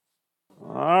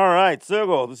right,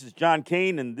 Sergo, this is John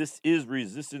Kane, and this is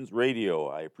Resistance Radio.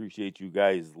 I appreciate you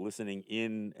guys listening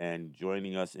in and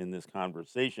joining us in this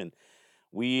conversation.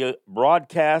 We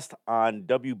broadcast on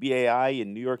WBAI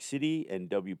in New York City and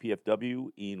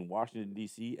WPFW in Washington,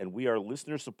 D.C., and we are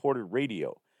listener supported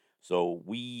radio. So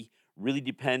we really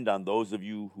depend on those of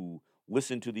you who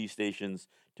listen to these stations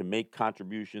to make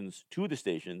contributions to the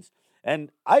stations.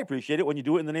 And I appreciate it when you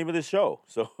do it in the name of this show.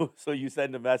 So you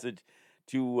send a message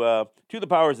to the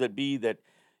powers that be that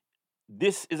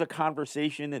this is a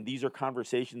conversation and these are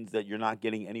conversations that you're not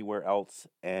getting anywhere else.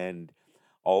 And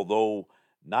although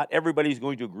not everybody's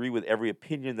going to agree with every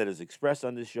opinion that is expressed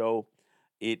on this show,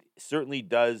 it certainly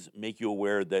does make you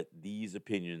aware that these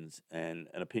opinions and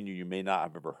an opinion you may not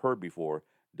have ever heard before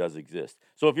does exist.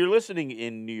 So if you're listening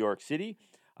in New York City,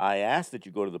 I ask that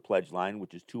you go to the pledge line,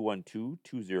 which is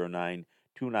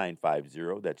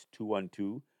 212-209-2950. That's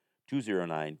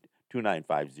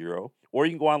 212-209-2950. Or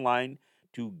you can go online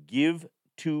to give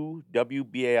to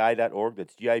WBAI.org.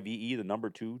 That's GIVE, the number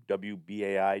 2,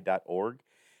 WBAI.org.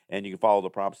 And you can follow the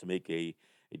prompts to make a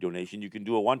donation. You can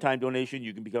do a one-time donation.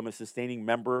 You can become a sustaining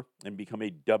member and become a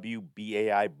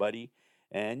WBAI buddy.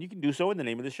 And you can do so in the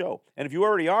name of the show. And if you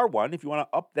already are one, if you want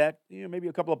to up that, maybe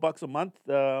a couple of bucks a month,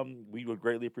 we would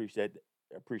greatly appreciate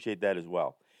that as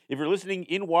well. If you're listening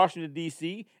in Washington,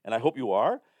 D.C., and I hope you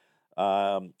are,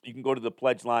 you can go to the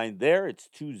pledge line there. It's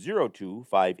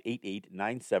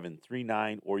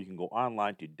 202-588-9739, or you can go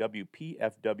online to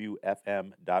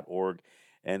WPFWFM.org.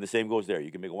 And the same goes there.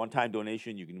 You can make a one-time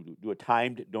donation. You can do a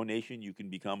timed donation. You can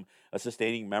become a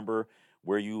sustaining member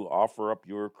where you offer up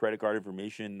your credit card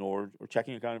information or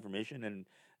checking account information,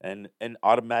 and an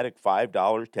automatic $5,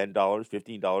 $10,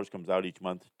 $15 comes out each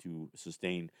month to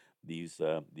sustain these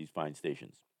fine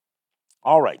stations.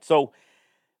 All right. So,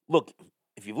 look,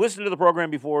 if you've listened to the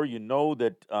program before, you know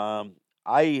that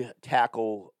I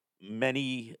tackle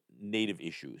many Native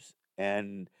issues.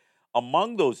 And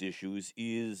among those issues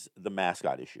is the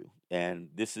mascot issue. And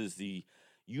this is the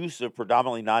use of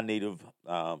predominantly non-Native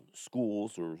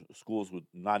schools or schools with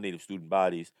non-Native student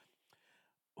bodies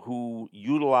who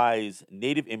utilize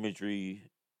Native imagery,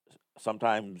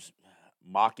 sometimes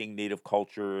mocking Native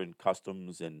culture and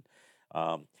customs, and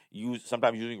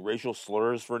sometimes using racial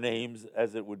slurs for names,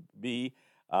 as it would be,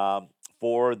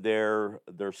 for their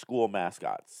school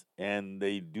mascots, and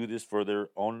they do this for their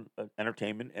own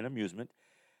entertainment and amusement,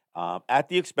 at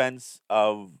the expense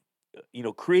of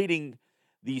creating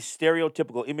these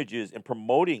stereotypical images and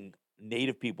promoting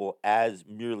Native people as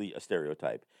merely a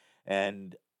stereotype.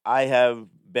 And I have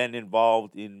been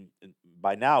involved in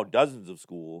by now dozens of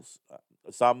schools.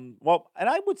 And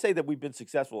I would say that we've been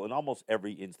successful in almost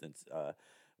every instance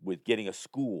with getting a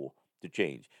school to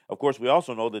change. Of course, we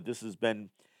also know that this has been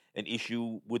an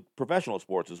issue with professional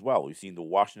sports as well. We've seen the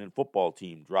Washington football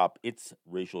team drop its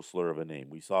racial slur of a name.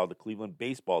 We saw the Cleveland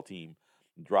baseball team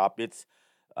drop its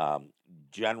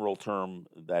general term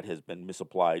that has been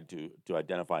misapplied to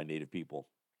identify Native people.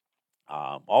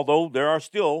 Although there is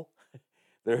still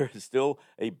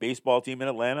a baseball team in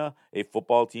Atlanta, a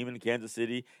football team in Kansas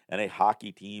City, and a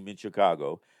hockey team in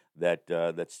Chicago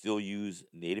that still use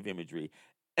Native imagery.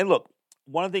 And look,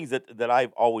 one of the things that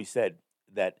I've always said,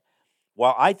 that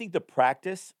while I think the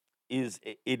practice is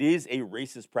a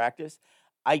racist practice,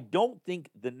 I don't think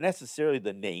necessarily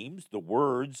the names, the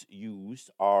words used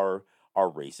are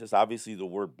racist. Obviously, the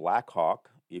word Black Hawk,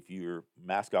 if your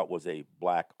mascot was a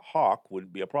black hawk,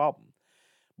 wouldn't be a problem.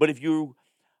 But if you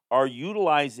are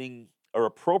utilizing or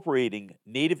appropriating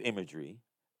Native imagery,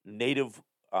 Native,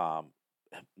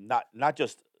 not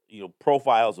just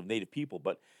profiles of Native people,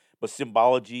 but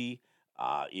symbology.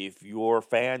 If your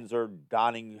fans are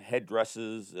donning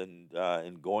headdresses and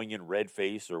going in red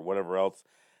face or whatever else,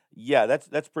 yeah,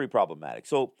 that's pretty problematic.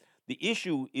 So the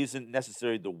issue isn't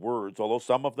necessarily the words, although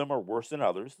some of them are worse than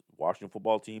others. The Washington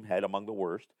football team had among the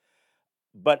worst.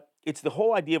 But it's the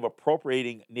whole idea of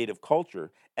appropriating Native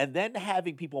culture and then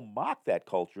having people mock that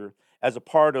culture as a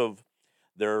part of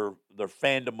their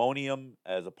fandemonium,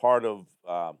 as a part of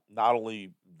not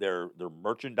only their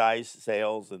merchandise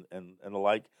sales and the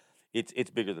like.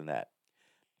 It's bigger than that.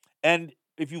 And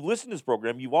if you listen to this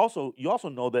program, you also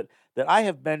know that I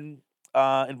have been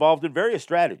involved in various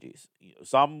strategies.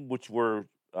 Some which were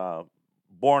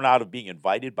born out of being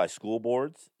invited by school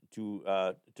boards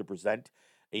to present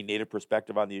a Native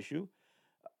perspective on the issue.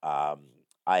 I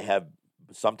have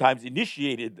sometimes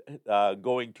initiated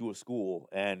going to a school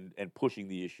and pushing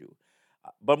the issue,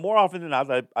 but more often than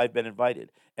not, I've been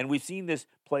invited, and we've seen this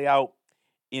play out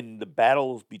in the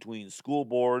battles between school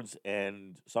boards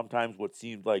and sometimes what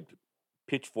seemed like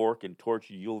pitchfork and torch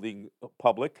yielding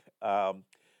public.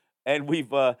 And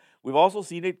we've also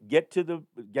seen it get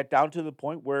down to the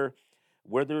point where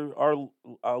there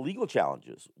are legal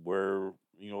challenges, where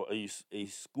a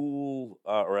school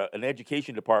an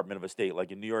education department of a state,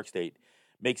 like in New York State,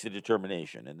 makes a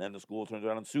determination, and then the school turns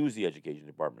around and sues the education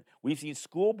department. We've seen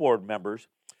school board members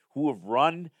who have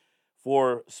run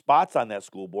for spots on that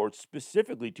school board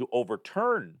specifically to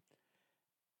overturn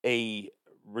a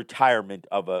retirement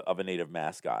of a native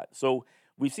mascot. So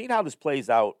we've seen how this plays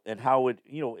out and how it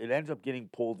ends up getting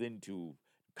pulled into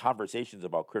conversations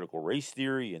about critical race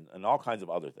theory and all kinds of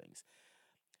other things.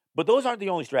 But those aren't the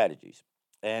only strategies.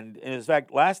 And in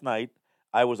fact, last night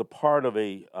I was a part of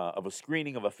a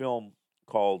screening of a film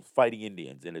called Fighting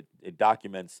Indians, and it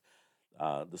documents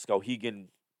the Skowhegan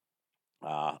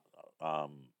uh,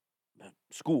 um,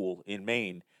 school in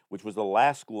Maine, which was the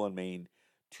last school in Maine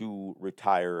to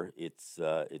retire its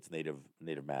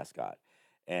native mascot,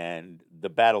 and the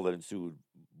battle that ensued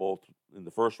both in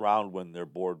the first round when their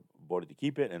board voted to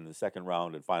keep it, and the second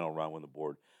round and final round when the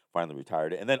board finally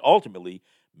retired it, and then ultimately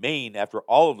Maine, after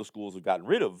all of the schools had gotten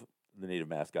rid of the native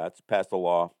mascots, passed a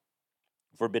law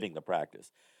forbidding the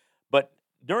practice. But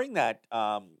during that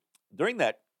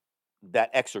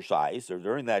exercise, or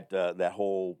during that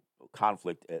whole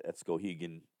conflict at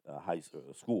Skowhegan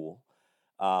School,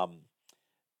 um,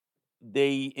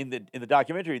 they in the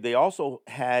documentary they also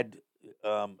had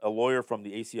a lawyer from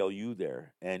the ACLU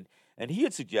there, and he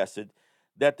had suggested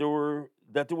that there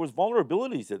was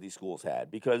vulnerabilities that these schools had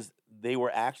because they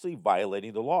were actually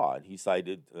violating the law, and he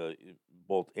cited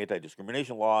both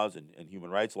anti-discrimination laws and human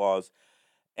rights laws,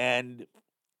 and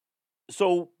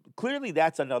so clearly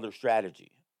that's another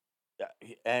strategy.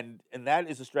 And that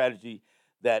is a strategy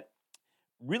that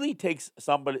really takes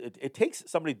somebody it takes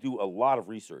somebody to do a lot of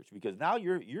research, because now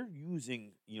you're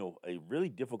using a really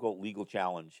difficult legal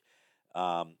challenge,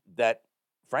 that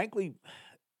frankly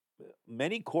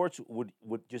many courts would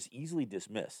just easily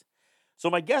dismiss. So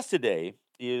my guest today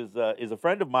is a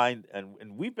friend of mine,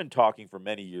 and we've been talking for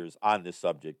many years on this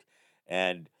subject,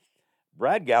 and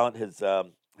Brad Gallant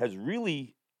has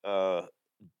really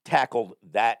tackled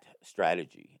that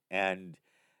strategy, and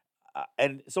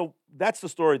so that's the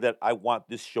story that I want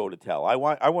this show to tell. I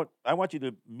want you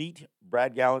to meet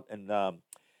Brad Gallant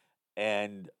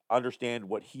and understand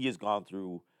what he has gone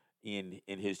through in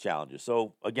his challenges.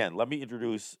 So again, let me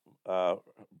introduce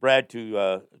Brad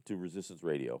to Resistance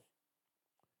Radio.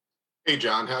 Hey,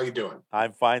 John, how you doing?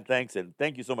 I'm fine, thanks, and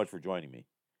thank you so much for joining me.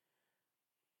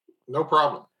 No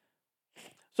problem.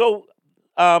 So,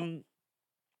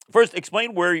 first,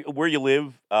 explain where you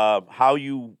live, how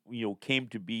you came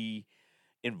to be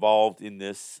involved in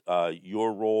this,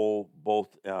 your role,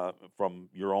 both from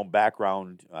your own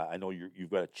background. I know you've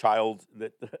got a child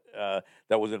that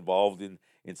that was involved in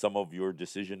some of your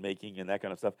decision making and that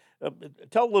kind of stuff.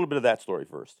 Tell a little bit of that story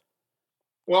first.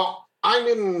 Well, I'm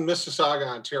in Mississauga,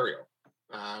 Ontario,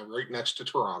 right next to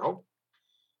Toronto.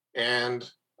 And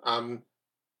um,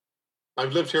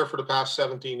 I've lived here for the past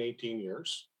 17, 18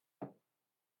 years.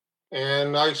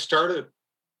 And I started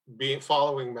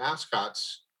following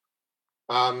mascots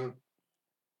um,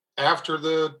 after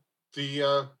the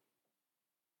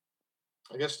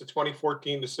I guess the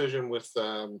 2014 decision with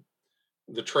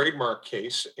the trademark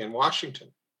case in Washington.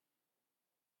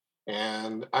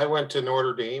 And I went to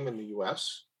Notre Dame in the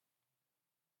US,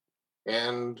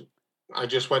 and I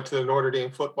just went to the Notre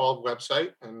Dame football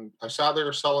website and I saw they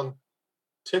were selling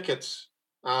tickets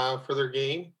for their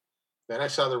game. Then I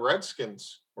saw the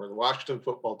Redskins, or the Washington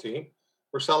football team,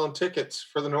 were selling tickets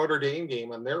for the Notre Dame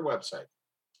game on their website.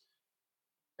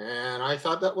 And I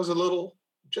thought that was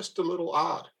just a little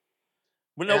odd.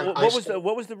 Well, no, And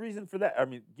what was the reason for that? I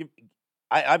mean,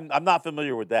 I'm not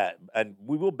familiar with that, and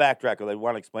we will backtrack because I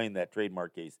want to explain that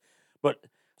trademark case. But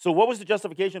so, what was the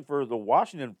justification for the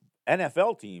Washington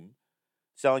NFL team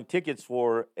selling tickets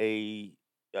for a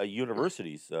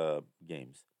university's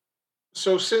games?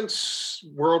 so since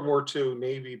World War II,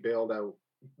 Navy bailed out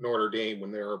Notre Dame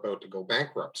when they were about to go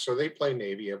bankrupt. So they play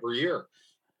Navy every year,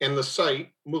 and the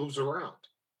site moves around.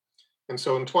 And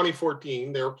so in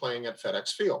 2014, they were playing at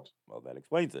FedEx Field. Well, that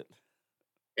explains it.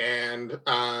 And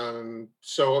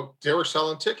so they were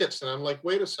selling tickets. And I'm like,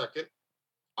 wait a second.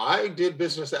 I did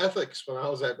business ethics when I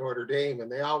was at Notre Dame,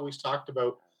 and they always talked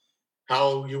about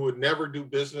how you would never do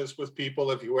business with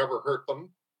people if you ever hurt them,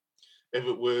 if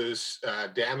it was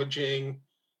damaging,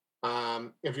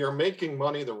 if you're making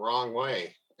money the wrong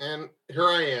way. And here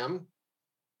I am.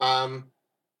 Um,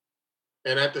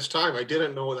 and at this time, I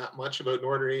didn't know that much about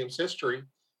Notre Dame's history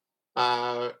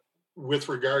uh, with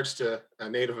regards to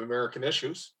Native American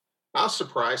issues. I was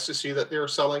surprised to see that they were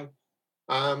selling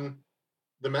um,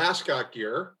 the mascot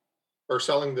gear or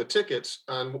selling the tickets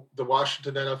on the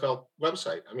Washington NFL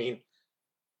website. I mean,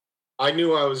 I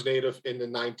knew I was native in the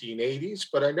 1980s,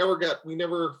 but we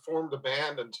never formed a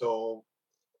band until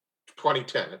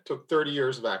 2010. It took 30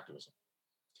 years of activism.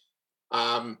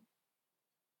 Um,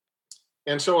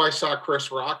 and so I saw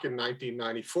Chris Rock in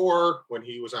 1994 when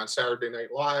he was on Saturday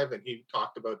Night Live, and he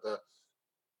talked about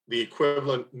the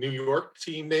equivalent New York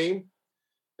team name,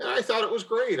 and I thought it was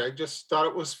great. I just thought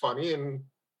it was funny, and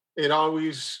it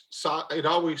always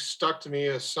stuck to me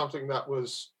as something that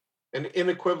was an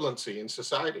inequivalency in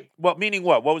society. Well, meaning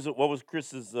what? What was it? What was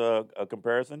Chris's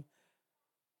comparison?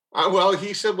 Well,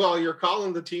 he said, "Well, you're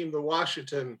calling the team the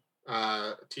Washington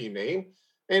team name,"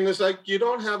 and it's like you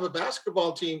don't have a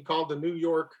basketball team called the New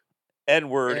York, N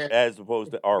word and as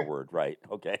opposed to R word, right?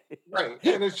 Okay. right,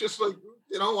 and it's just like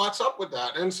what's up with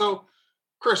that? And so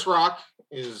Chris Rock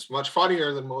is much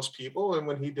funnier than most people, and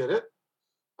when he did it,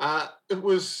 it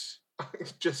was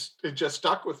it just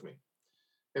stuck with me.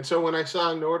 And so when I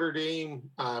saw Notre Dame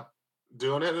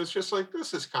doing it, it's just like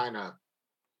this is kind of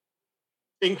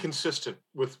inconsistent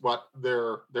with what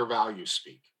their values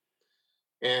speak.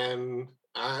 And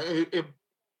it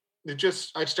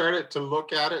just I started to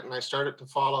look at it and I started to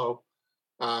follow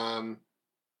um,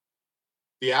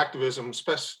 the activism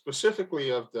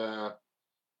specifically of the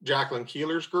Jacqueline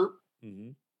Keeler's group.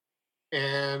 Hmm.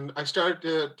 And I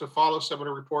started to follow some of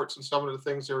the reports and some of the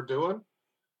things they were doing.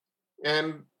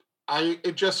 And I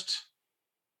it just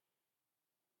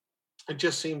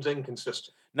seems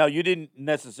inconsistent. Now, you didn't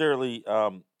necessarily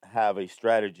have a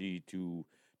strategy to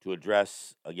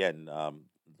address again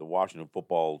the Washington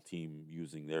football team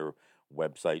using their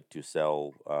website to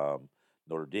sell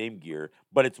Notre Dame gear,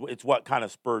 but it's what kind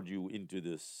of spurred you into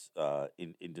this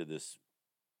into this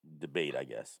debate, I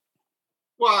guess.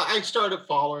 Well, I started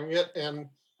following it, and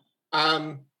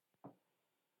um,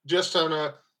 just on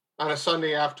a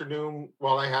Sunday afternoon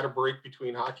while I had a break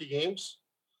between hockey games,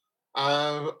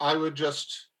 I would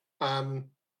just um,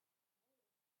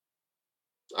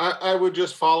 I would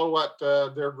just follow what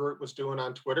their group was doing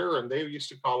on Twitter, and they used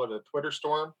to call it a Twitter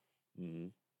storm. Hmm.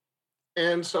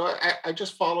 And so I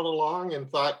just followed along and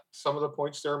thought some of the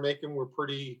points they were making were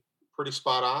pretty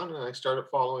spot on. And I started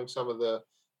following some of the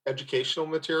educational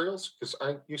materials because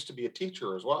I used to be a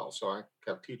teacher as well, so I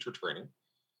have teacher training.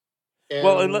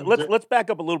 Well, and And let's back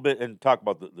up a little bit and talk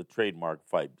about the trademark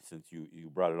fight since you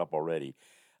brought it up already.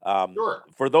 sure,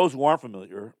 For those who aren't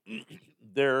familiar,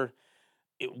 there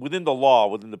within the law,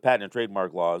 within the patent and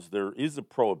trademark laws, there is a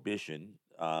prohibition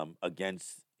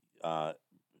against uh,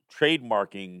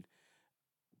 trademarking.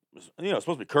 It's supposed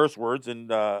to be curse words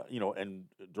and and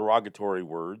derogatory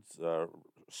words,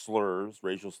 slurs,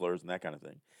 racial slurs, and that kind of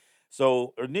thing.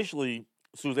 So initially,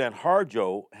 Suzanne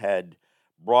Harjo had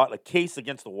brought a case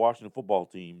against the Washington football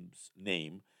team's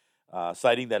name,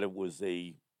 citing that it was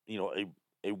a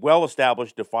well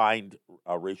established, defined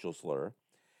racial slur.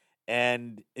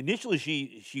 And initially,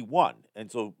 she won, and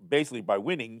so basically by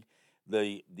winning,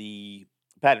 the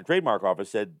patent and trademark office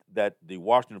said that the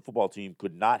Washington football team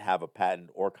could not have a patent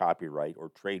or copyright or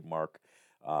trademark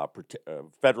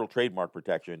federal trademark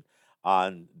protection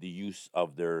on the use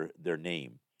of their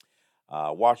name.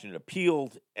 Washington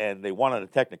appealed, and they won on a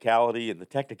technicality. And the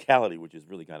technicality, which is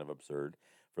really kind of absurd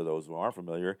for those who aren't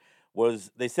familiar,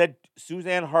 was they said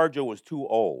Suzanne Harjo was too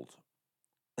old.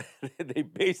 They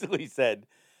basically said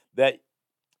that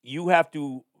you have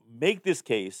to make this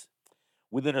case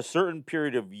within a certain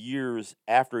period of years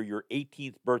after your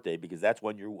 18th birthday, because that's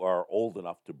when you are old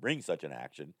enough to bring such an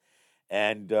action.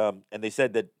 And they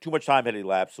said that too much time had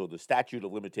elapsed, so the statute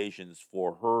of limitations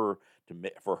for her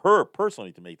for her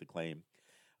personally to make the claim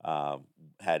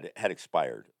had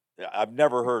expired. I've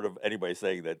never heard of anybody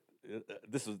saying that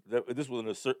this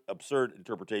was an absurd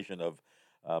interpretation of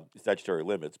statutory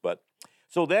limits. But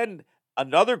so then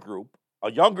another group,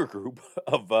 a younger group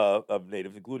of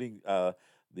natives, including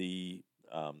the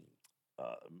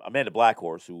Amanda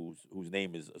Blackhorse, whose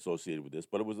name is associated with this,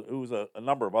 but it was a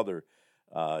number of other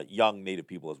young Native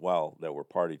people as well that were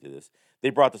party to this. They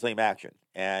brought the same action,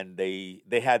 and they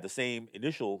had the same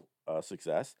initial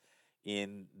success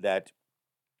in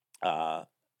uh,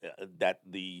 that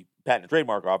the Patent and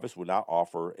Trademark Office would not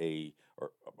offer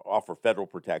federal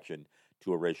protection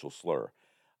to a racial slur.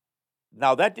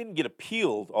 Now that didn't get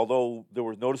appealed, although there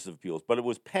was notice of appeals, but it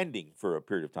was pending for a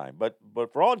period of time. But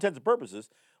for all intents and purposes,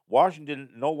 Washington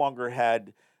no longer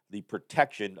had the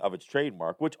protection of its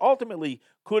trademark, which ultimately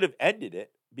could have ended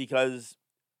it because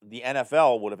the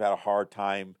NFL would have had a hard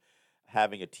time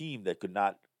having a team that could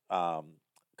not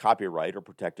copyright or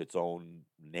protect its own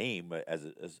name,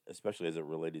 especially as it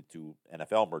related to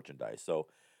NFL merchandise. So,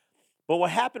 but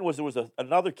what happened was there was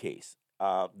another case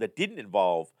that didn't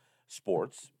involve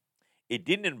sports. It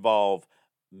didn't involve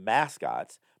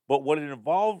mascots, but what it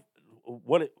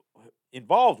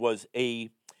involved was an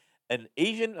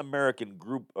Asian American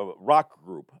group, rock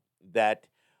group that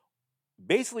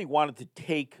basically wanted to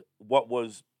take what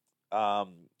was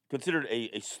considered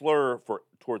a slur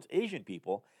towards Asian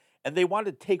people, and they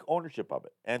wanted to take ownership of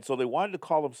it, and so they wanted to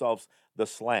call themselves the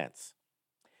Slants,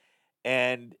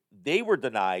 and they were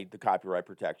denied the copyright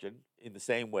protection in the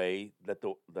same way that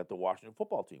the Washington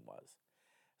football team was.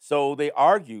 So they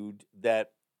argued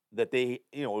that they,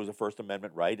 it was a First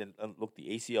Amendment right, and look, the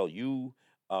ACLU,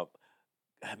 uh,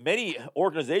 many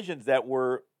organizations that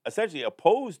were essentially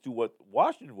opposed to what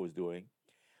Washington was doing,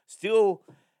 still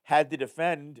had to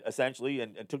defend essentially,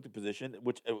 and took the position,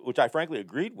 which I frankly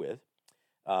agreed with,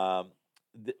 um,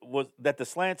 was that the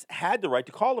Slants had the right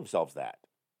to call themselves that,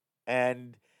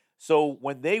 and so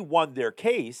when they won their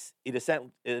case, it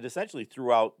essentially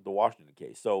threw out the Washington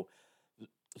case. So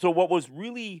what was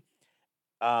really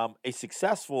a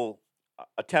successful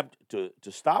attempt to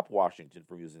stop Washington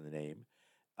from using the name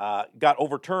got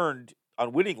overturned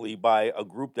unwittingly by a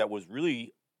group that was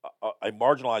really a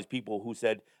marginalized people who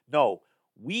said, no,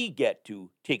 we get to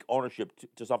take ownership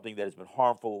to something that has been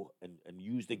harmful and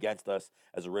used against us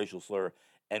as a racial slur,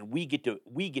 and we get to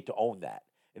own that.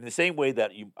 In the same way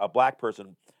that a black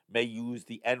person may use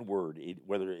the N word,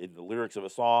 whether in the lyrics of a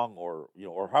song or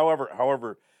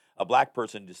however a black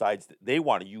person decides that they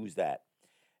want to use that.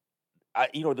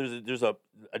 There's a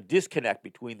disconnect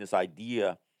between this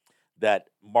idea that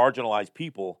marginalized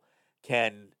people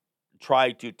can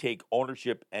try to take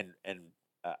ownership and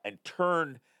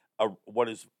turn what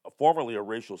is formerly a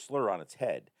racial slur on its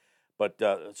head. But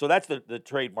so that's the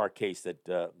trademark case that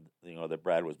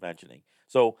Brad was mentioning.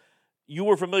 So you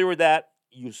were familiar with that.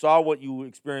 You saw what you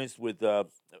experienced with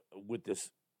this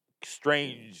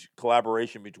strange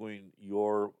collaboration between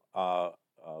your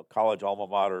college alma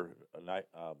mater,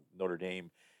 Notre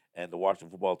Dame, and the Washington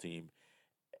football team.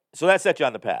 So that set you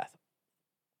on the path.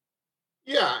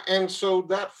 Yeah, and so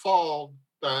that fall,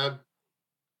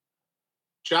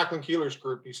 Jacqueline Keeler's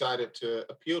group decided to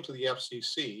appeal to the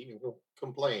FCC and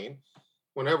complain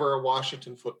whenever a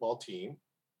Washington football team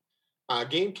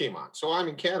game came on. So I'm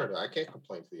in Canada. I can't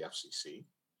complain to the FCC.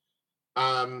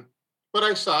 But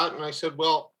I saw it and I said,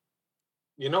 well,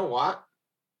 you know what?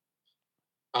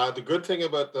 The good thing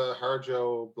about the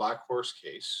Harjo Black Horse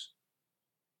case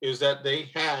is that they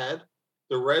had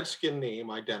the Redskin name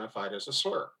identified as a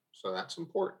slur. So that's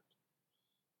important.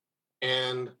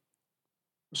 And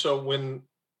so when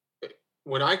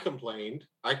I complained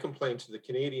to the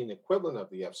Canadian equivalent of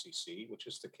the FCC, which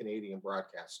is the Canadian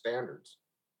Broadcast Standards.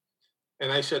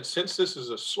 And I said, since this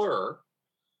is a slur,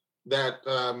 that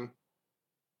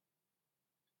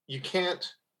you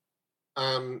can't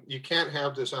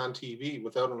have this on TV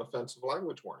without an offensive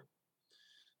language warning.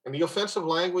 And the offensive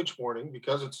language warning,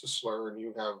 because it's a slur and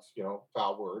you have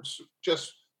foul words,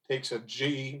 just takes a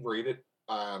G-rated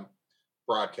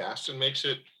broadcast and makes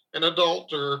it an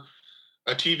adult or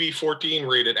a TV 14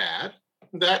 rated ad.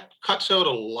 That cuts out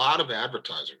a lot of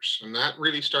advertisers, and that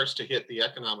really starts to hit the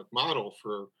economic model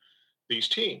for these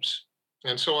teams.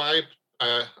 And so I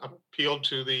appealed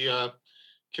to the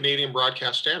Canadian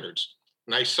Broadcast Standards,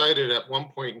 and I cited at one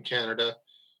point in Canada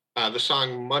the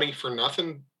song "Money for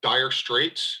Nothing." Dire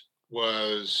Straits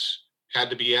had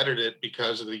to be edited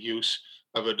because of the use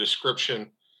of a description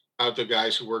of the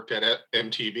guys who worked at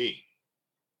MTV,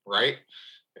 right?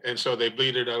 And so they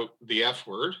bleated out the F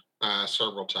word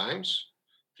several times.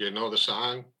 If you know the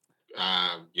song,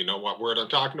 you know what word I'm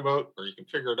talking about, or you can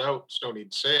figure it out. There's no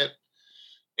need to say it.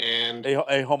 And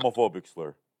a homophobic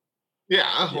slur. Yeah,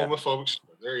 homophobic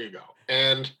slur. There you go.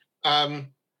 And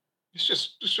it's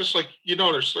just like,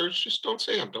 there's slurs, just don't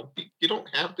say them. You don't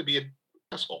have to be an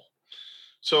asshole.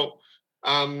 So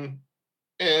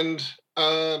and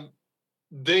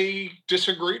they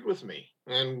disagreed with me,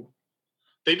 and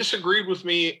they disagreed with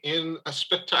me in a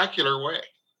spectacular way.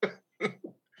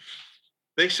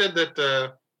 They said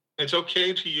that it's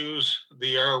okay to use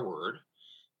the R word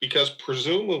because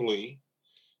presumably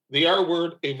the R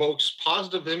word evokes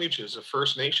positive images of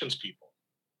First Nations people.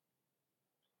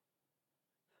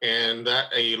 And that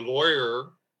a lawyer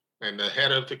and the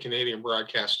head of the Canadian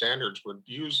Broadcast Standards would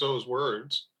use those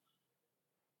words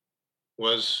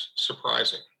was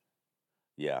surprising.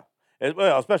 Yeah.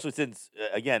 Well, especially since,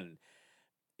 again,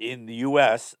 in the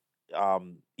U.S.,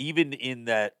 even in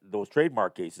those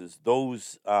trademark cases,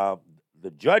 the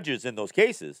judges in those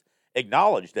cases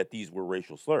acknowledged that these were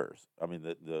racial slurs. I mean,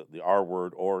 the R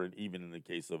word, or even in the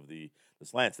case of the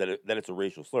slants, that it's a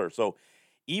racial slur. So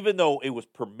even though it was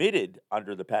permitted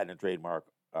under the Patent and Trademark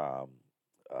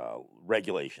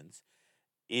regulations,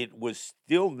 it was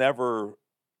still never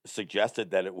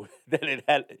suggested that that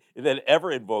it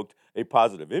ever invoked a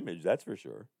positive image. That's for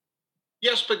sure.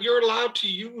 Yes, but you're allowed to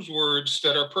use words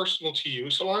that are personal to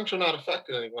you so long as you're not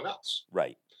affecting anyone else.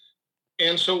 Right.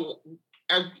 And so,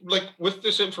 like with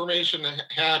this information I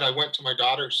had, I went to my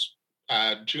daughter's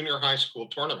junior high school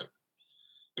tournament.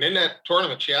 And in that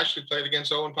tournament, she actually played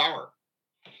against Owen Power.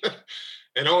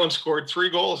 And Owen scored 3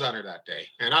 goals on her that day.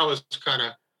 And I was kind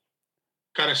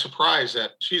of surprised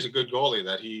that she's a good goalie,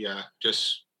 that he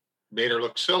just made her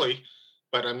look silly.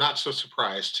 But I'm not so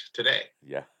surprised today.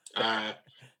 Yeah.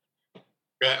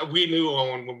 We knew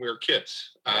Owen when we were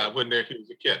kids, when he was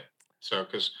a kid. So,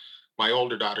 because my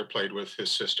older daughter played with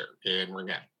his sister in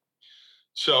Ringette.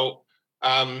 So,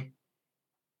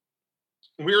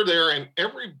 we were there, and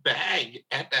every bag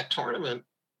at that tournament,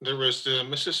 there was the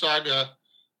Mississauga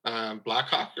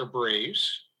Blackhawk or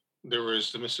Braves. There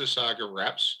was the Mississauga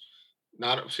Reps,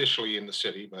 not officially in the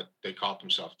city, but they called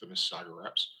themselves the Mississauga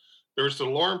Reps. There was the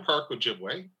Lauren Park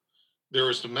Ojibwe. There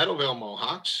was the Meadowvale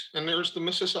Mohawks, and there was the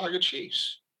Mississauga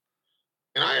Chiefs.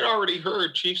 And I had already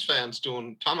heard Chiefs fans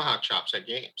doing tomahawk chops at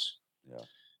games. Yeah.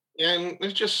 And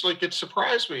it's just like, it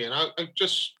surprised me. And I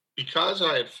just, because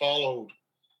I had followed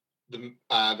the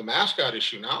mascot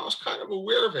issue now, I was kind of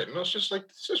aware of it. And I was just like,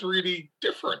 this is really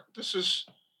different. This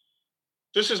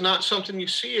is not something you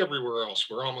see everywhere else,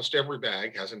 where almost every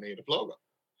bag has a native logo,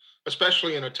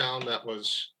 especially in a town that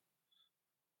was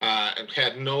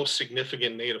had no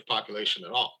significant native population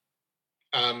at all.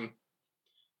 And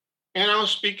I was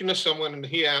speaking to someone, and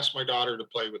he asked my daughter to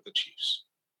play with the Chiefs.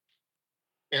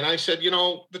 And I said,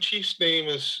 the Chiefs name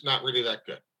is not really that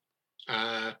good.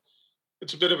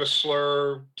 It's a bit of a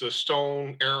slur. The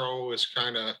stone arrow is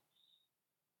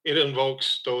it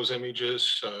invokes those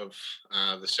images of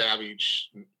the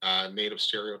savage native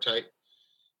stereotype.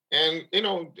 And,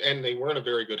 and they weren't a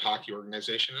very good hockey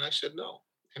organization. And I said, no.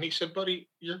 And he said, buddy,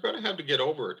 you're going to have to get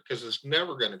over it, because it's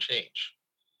never going to change.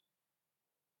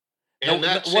 And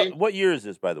what year is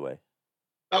this, by the way?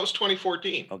 That was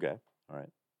 2014. Okay. All right.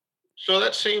 So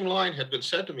that same line had been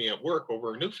said to me at work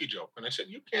over a Newfie joke. And I said,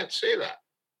 you can't say that.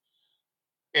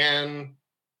 And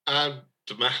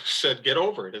the man said, get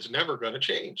over it. It's never going to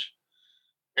change.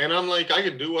 And I'm like, I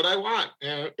can do what I want.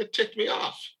 And it ticked me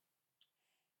off,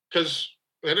 because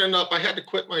it ended up, I had to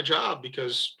quit my job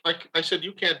because I said,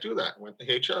 you can't do that. I went to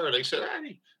HR, and they said,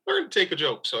 learn to take a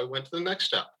joke. So I went to the next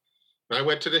step. And I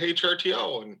went to the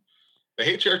HRTO, and the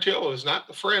HRTO is not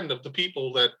the friend of the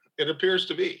people that it appears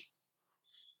to be.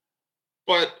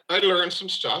 But I learned some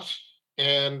stuff.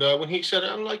 And when he said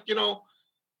it, I'm like,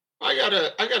 I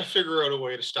gotta figure out a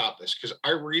way to stop this, because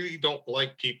I really don't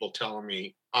like people telling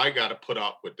me I gotta put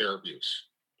up with their abuse.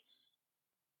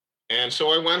 And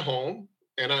so I went home,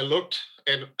 and I looked,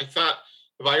 and I thought,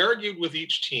 if I argued with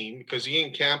each team, because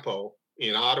Ian Campo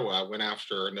in Ottawa went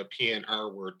after an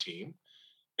PNR word team,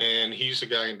 and he's the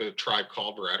guy in the Tribe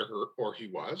Called Red, or he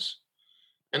was,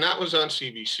 and that was on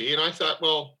CBC. And I thought,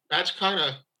 well, that's kind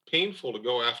of painful to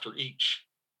go after each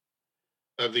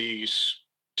of these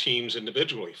teams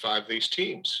individually, 5 of these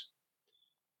teams.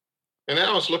 And then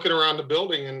I was looking around the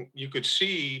building, and you could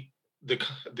see the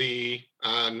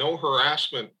no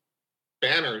harassment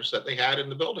banners that they had in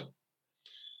the building.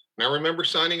 And I remember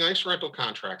signing ice rental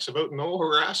contracts about no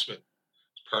harassment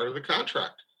as part of the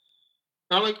contract.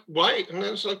 And I'm like, why? And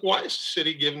it's like, why is the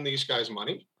city giving these guys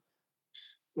money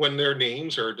when their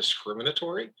names are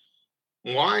discriminatory?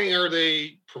 Why are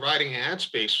they providing ad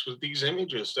space with these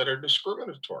images that are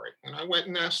discriminatory? And I went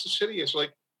and asked the city, it's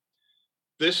like,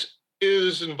 this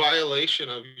is in violation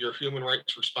of your human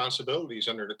rights responsibilities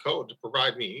under the code to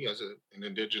provide me, as an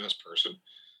Indigenous person,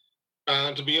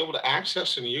 to be able to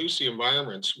access and use the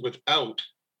environments without,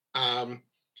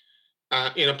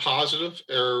 in a positive,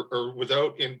 or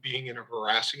without being in a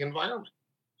harassing environment.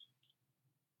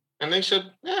 And they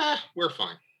said, we're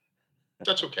fine.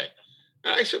 That's okay.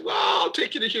 And I said, well, I'll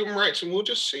take you to human rights, and we'll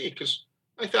just see, because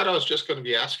I thought I was just going to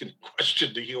be asking a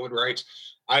question to human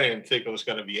rights. I didn't think it was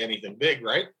going to be anything big,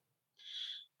 right?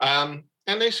 And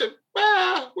they said,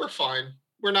 well, we're fine.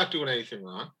 We're not doing anything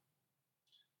wrong.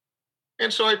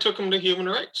 And so I took them to human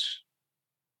rights.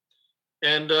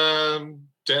 And then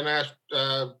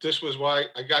this was why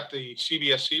I got the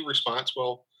CBSC response.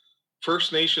 Well,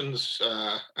 First Nations,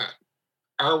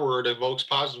 our word evokes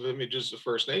positive images of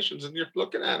First Nations. And you're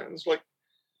looking at it, and it's like,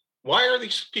 why are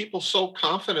these people so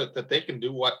confident that they can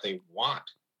do what they want?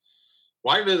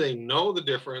 Why do they know the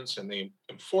difference, and they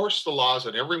enforce the laws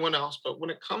on everyone else? But when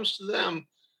it comes to them,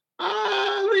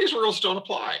 these rules don't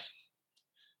apply.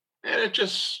 And it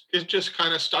just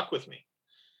kind of stuck with me,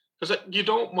 because you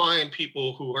don't mind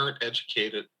people who aren't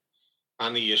educated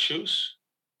on the issues,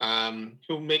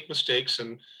 who make mistakes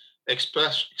and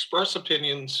express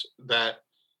opinions that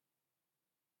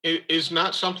is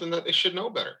not something that they should know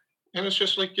better. And it's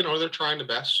just like, they're trying the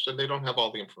best and they don't have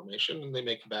all the information and they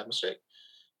make a bad mistake.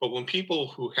 But when people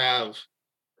who have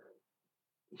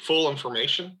full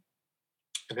information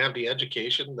and have the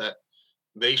education that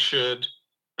they should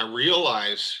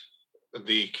realize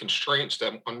the constraints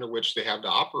that under which they have to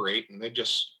operate, and they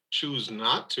just choose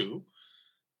not to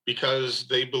because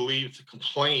they believe the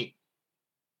complaint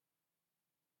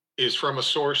is from a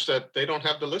source that they don't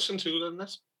have to listen to, then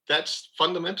that's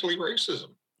fundamentally racism.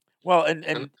 Well,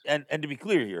 And and to be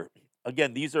clear here,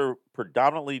 again, these are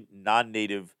predominantly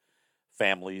non-native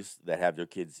families that have their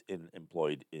kids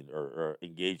employed or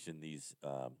engaged in these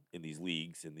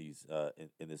leagues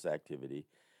in this activity,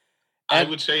 I and,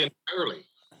 would say entirely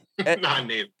and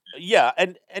non-native. yeah,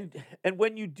 and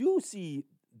when you do see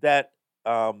that,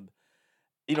 um,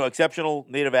 exceptional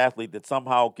native athlete that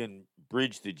somehow can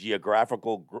bridge the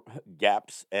geographical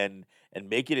gaps and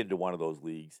make it into one of those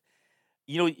leagues,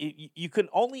 you can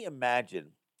only imagine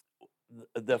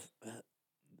the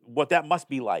what that must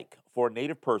be like for a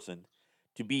native person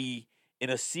to be in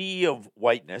a sea of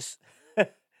whiteness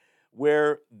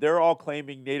where they're all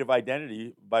claiming native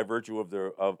identity by virtue of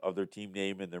their team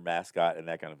name and their mascot and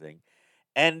that kind of thing.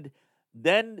 And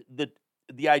then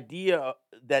the idea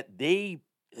that they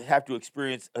have to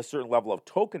experience a certain level of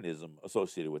tokenism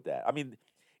associated with that. I mean,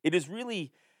 it is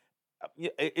really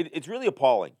it's really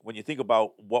appalling when you think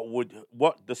about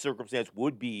what the circumstance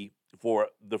would be for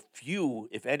the few,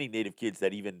 if any, native kids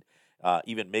that even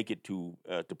make it to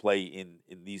play in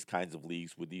these kinds of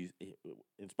leagues with these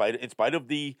in spite of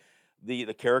the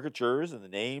caricatures and the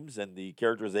names and the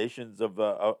characterizations of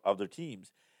their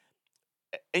teams.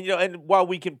 And while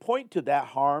we can point to that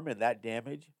harm and that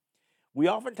damage, we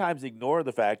oftentimes ignore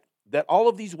the fact that all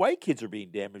of these white kids are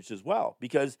being damaged as well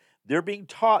because they're being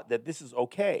taught that this is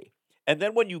okay. And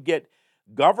then when you get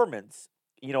governments,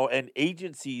 and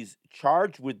agencies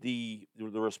charged with the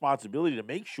responsibility to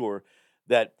make sure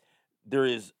that there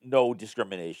is no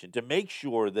discrimination, to make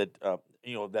sure that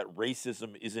that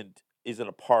racism isn't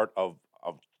a part of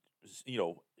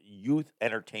youth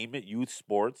entertainment, youth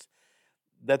sports,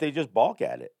 that they just balk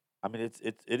at it. I mean,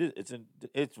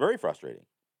 it's very frustrating.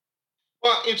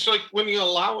 Well, it's like when you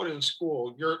allow it in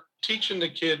school, you're teaching the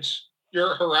kids,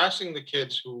 you're harassing the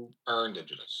kids who are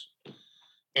indigenous.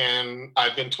 And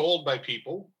I've been told by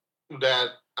people that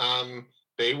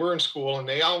they were in school and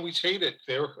they always hated.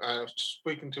 They were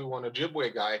speaking to one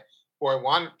Ojibwe guy who I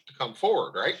wanted to come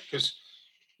forward, right? Because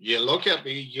you look at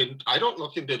me, I don't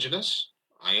look indigenous.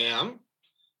 I am.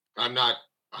 I'm not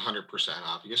 100%,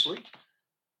 obviously.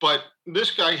 But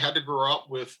this guy had to grow up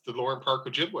with the Lauren Park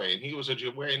Ojibwe, and he was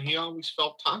Ojibwe, and he always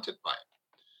felt taunted by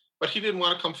it. But he didn't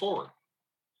want to come forward.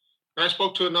 And I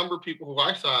spoke to a number of people who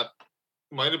I thought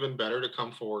might have been better to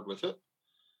come forward with it.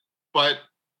 But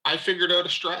I figured out a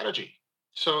strategy.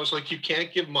 So it's like you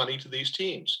can't give money to these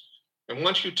teams. And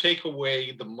once you take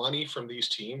away the money from these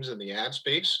teams in the ad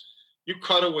space, you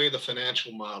cut away the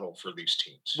financial model for these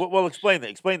teams. Well, explain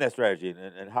that strategy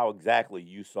and how exactly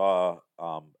you saw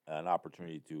an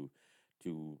opportunity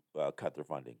to cut their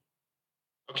funding.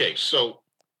 Okay, so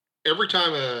every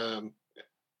time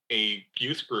a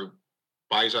youth group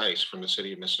buys ice from the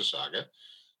city of Mississauga,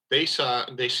 they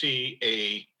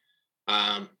see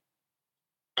um,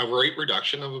 a rate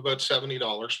reduction of about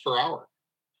 $70 per hour.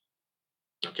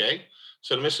 Okay,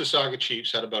 so the Mississauga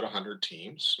Chiefs had about 100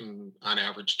 teams, and on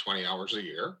average 20 hours a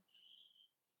year.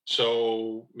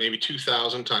 So maybe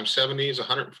 2,000 times 70 is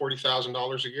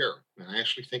 $140,000 a year. And I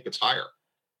actually think it's higher.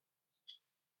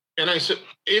 And I said,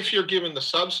 if you're giving the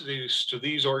subsidies to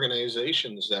these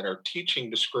organizations that are teaching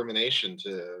discrimination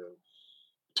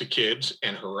to kids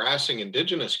and harassing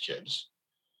indigenous kids,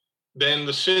 then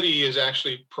the city is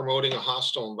actually promoting a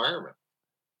hostile environment.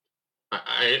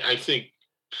 I think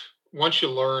once you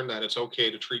learn that it's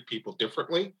okay to treat people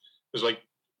differently, it's like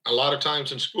a lot of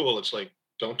times in school, it's like,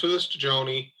 don't do this to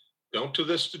Joni, don't do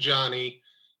this to Johnny,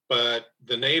 but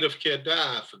the native kid,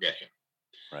 forget him.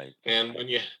 Right. And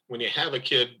when you have a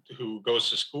kid who goes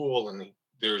to school and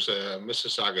there's a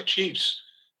Mississauga Chiefs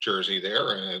jersey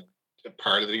there, and a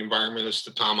part of the environment is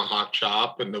the tomahawk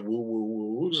chop and the woo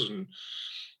woo woos, and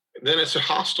then it's a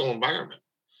hostile environment.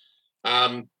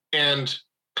 And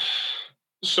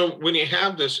so when you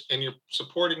have this and you're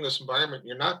supporting this environment,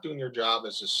 you're not doing your job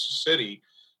as a city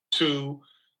to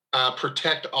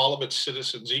protect all of its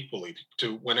citizens equally.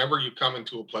 To whenever you come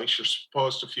into a place, you're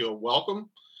supposed to feel welcome,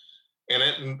 and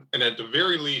at the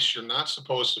very least, you're not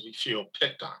supposed to be feel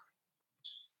picked on.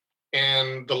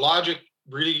 And the logic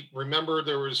really, remember,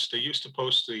 they used to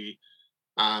post the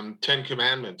 10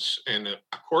 Commandments in a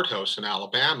courthouse in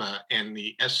Alabama, and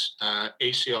the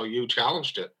ACLU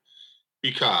challenged it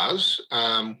because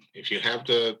if you have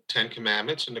the 10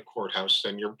 Commandments in the courthouse,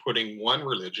 then you're putting one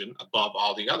religion above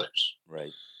all the others.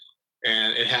 Right.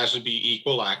 And it has to be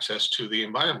equal access to the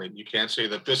environment. You can't say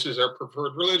that this is our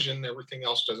preferred religion, everything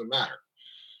else doesn't matter.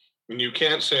 And you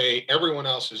can't say everyone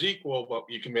else is equal, but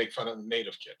you can make fun of the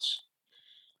native kids.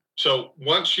 So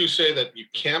once you say that you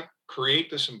can't create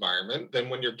this environment, then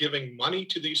when you're giving money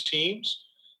to these teams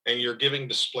and you're giving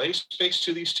display space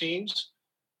to these teams,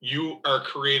 you are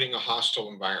creating a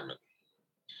hostile environment.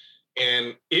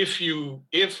 And if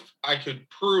I could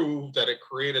prove that it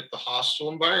created the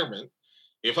hostile environment,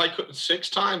 if I could, 6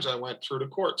 times I went through the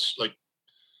courts, like,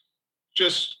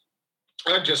 just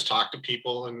I just talked to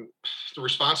people, and the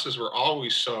responses were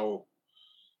always so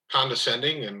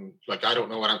condescending and like, I don't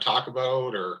know what I'm talking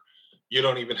about, or you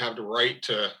don't even have the right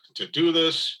to do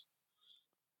this.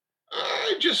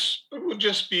 It would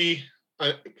just be.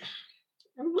 I,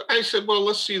 I said, well,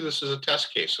 let's see this as a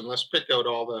test case, and let's pick out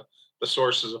all the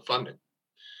sources of funding.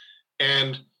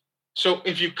 And so,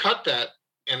 if you cut that,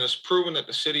 and it's proven that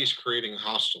the city is creating a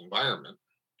hostile environment,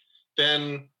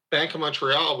 then Bank of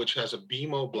Montreal, which has a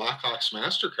BMO Blackhawks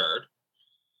Mastercard,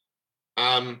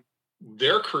 um,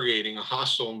 they're creating a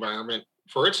hostile environment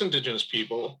for its Indigenous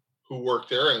people who work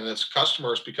there and its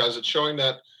customers, because it's showing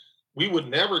that we would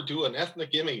never do an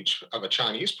ethnic image of a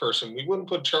Chinese person. We wouldn't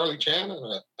put Charlie Chan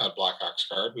on a Blackhawks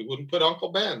card. We wouldn't put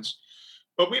Uncle Ben's,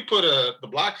 but we put the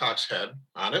Blackhawks head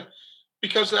on it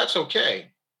because that's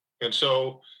okay. And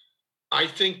so I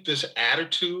think this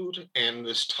attitude and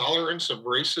this tolerance of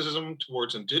racism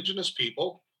towards Indigenous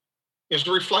people is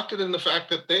reflected in the fact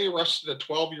that they arrested a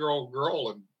 12-year-old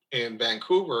girl in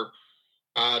Vancouver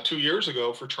 2 years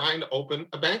ago for trying to open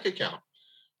a bank account,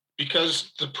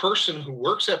 because the person who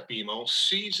works at BMO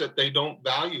sees that they don't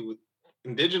value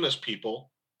Indigenous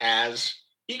people as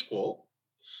equal.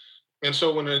 And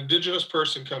so when an Indigenous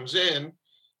person comes in,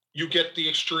 you get the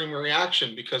extreme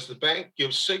reaction because the bank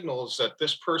gives signals that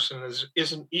this person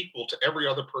isn't equal to every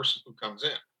other person who comes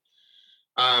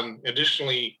in.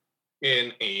 Additionally,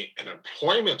 in an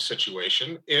employment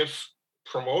situation, if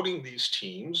promoting these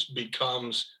teams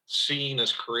becomes seen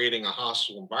as creating a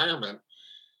hostile environment,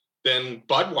 then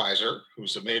Budweiser,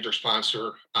 who's a major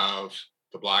sponsor of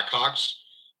the Blackhawks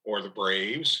or the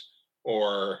Braves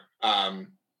or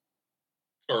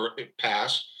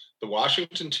past the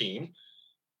Washington team,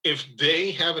 if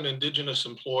they have an Indigenous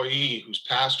employee who's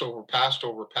passed over,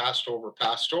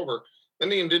 then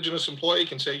the Indigenous employee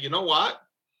can say, you know what?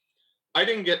 I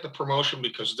didn't get the promotion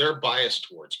because they're biased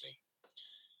towards me.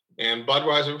 And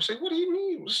Budweiser would say, what do you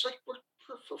mean? It's like,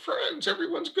 we're friends.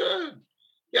 Everyone's good.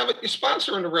 Yeah, but you're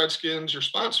sponsoring the Redskins, you're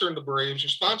sponsoring the Braves, you're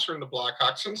sponsoring the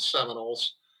Blackhawks and the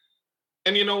Seminoles.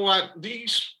 And you know what?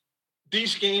 These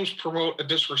games promote a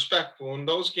disrespect. When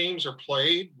those games are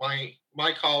played,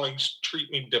 my colleagues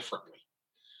treat me differently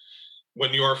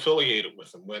when you're affiliated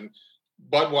with them. When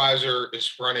Budweiser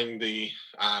is running the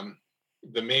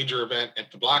major event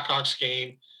at the Blackhawks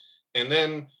game, and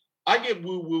then I get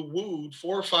wooed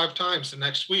 4 or 5 times the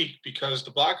next week because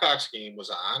the Blackhawks game was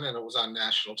on and it was on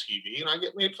national TV, and I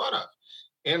get made fun of.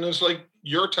 And it's like,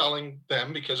 you're telling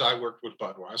them because I worked with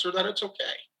Budweiser that it's okay.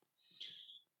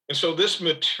 And so this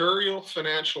material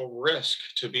financial risk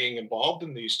to being involved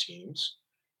in these teams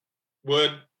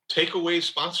would take away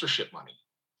sponsorship money.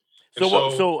 And So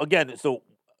what? so, So again, so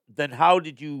then how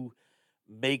did you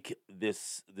make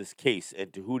this case,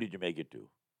 and to who did you make it to?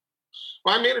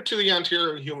 well, I made it to the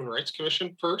Ontario Human Rights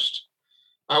Commission first.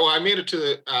 Well, I made it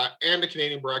to and the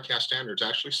Canadian Broadcast Standards,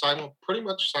 actually pretty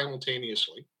much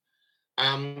simultaneously.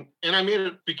 And I made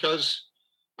it because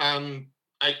um,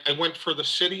 I went for the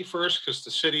city first, because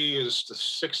the city is the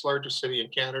sixth largest city in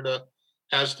Canada,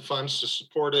 has the funds to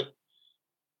support it.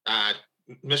 Uh,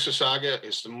 Mississauga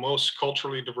is the most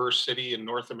culturally diverse city in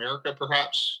North America,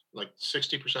 perhaps. Like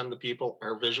 60% of the people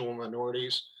are visual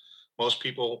minorities. Most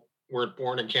people weren't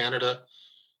born in Canada.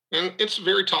 And it's a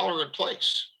very tolerant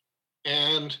place.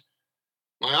 And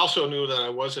I also knew that I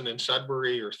wasn't in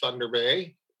Sudbury or Thunder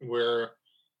Bay, where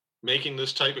making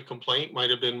this type of complaint might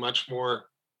have been much more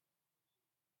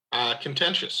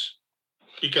contentious,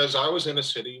 because I was in a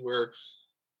city where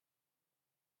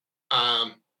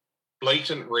um,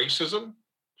 blatant racism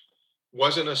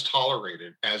wasn't as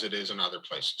tolerated as it is in other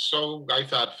places. So I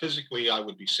thought physically I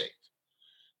would be safe.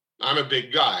 I'm a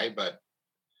big guy, but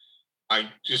I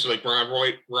just, like, Ron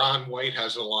White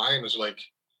has a line, is like,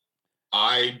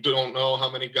 I don't know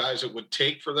how many guys it would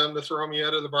take for them to throw me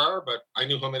out of the bar, but I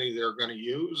knew how many they were going to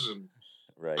use. And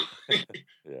Right.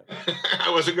 Yeah.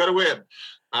 I wasn't going to win.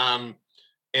 Um,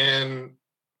 and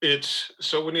it's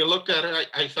so when you looked at it,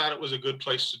 I thought it was a good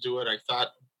place to do it. I thought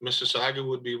Mississauga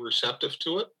would be receptive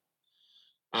to it,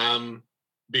 um,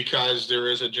 because there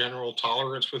is a general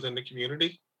tolerance within the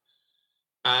community.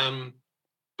 Um,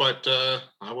 but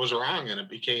I was wrong, and it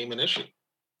became an issue.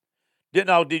 Did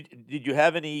you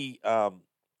have any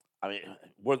I mean,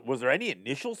 was there any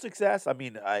initial success? I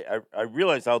mean, I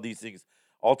realize how these things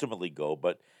ultimately go,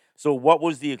 but so what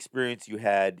was the experience you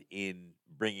had in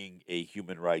bringing a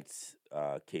human rights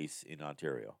case in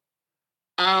Ontario?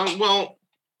 Well,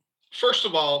 first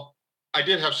of all, I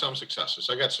did have some successes.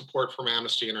 I got support from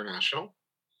Amnesty International,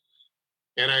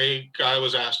 and I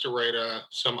was asked to write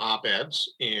some op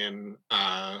eds in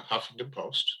Huffington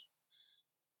Post.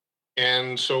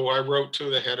 And so I wrote to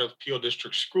the head of Peel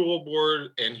District School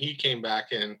Board, and he came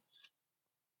back, and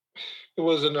it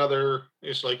was another.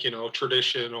 It's like,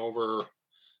 tradition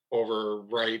over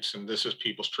rights, and this is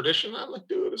people's tradition. I'm like,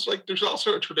 dude, it's like there's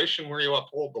also a tradition where you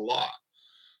uphold the law.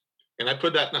 And I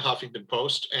put that in the Huffington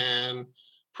Post, and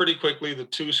pretty quickly, the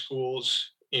two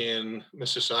schools in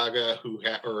Mississauga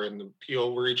or in the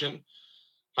Peel region,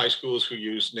 high schools who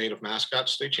use native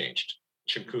mascots, they changed.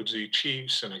 Chincoudzi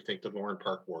Chiefs and I think the Lauren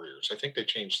Park Warriors. I think they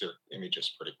changed their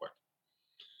images pretty quick.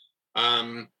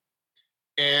 Um,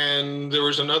 and there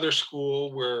was another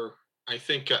school where I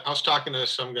think I was talking to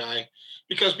some guy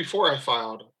because before I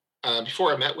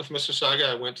met with Mississauga,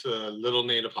 I went to the Little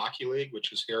Native Hockey League,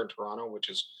 which is here in Toronto, which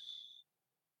is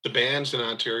the bands in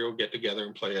Ontario get together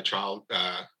and play a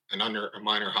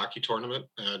minor hockey tournament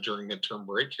during midterm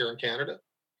break here in Canada.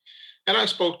 And I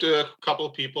spoke to a couple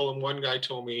of people, and one guy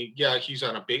told me, yeah, he's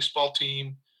on a baseball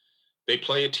team. They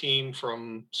play a team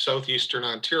from southeastern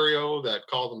Ontario that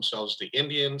call themselves the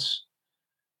Indians.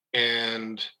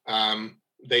 And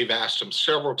they've asked him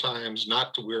several times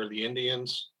not to wear the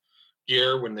Indians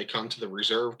gear when they come to the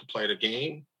reserve to play the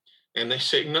game. And they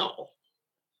say no.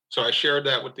 So I shared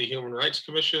that with the Human Rights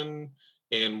Commission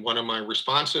in one of my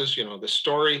responses, the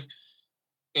story,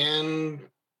 and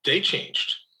they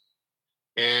changed.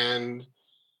 And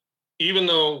even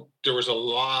though there was a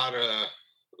lot of,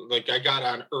 like, I got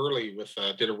on early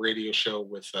did a radio show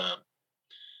with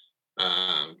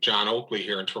John Oakley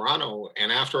here in Toronto.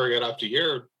 And after I got off the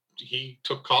air, he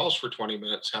took calls for 20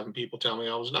 minutes having people tell me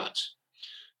I was nuts,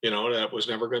 that was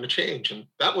never going to change. And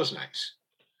that was nice.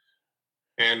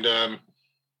 And, uh,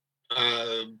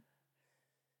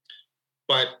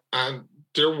 but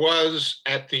there was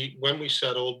when we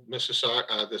settled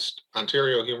Mississauga, this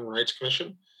Ontario Human Rights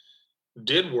Commission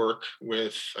did work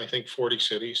with, I think, 40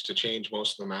 cities to change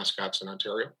most of the mascots in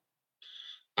Ontario.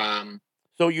 Um,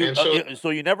 and so So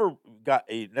you never got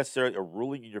a necessarily a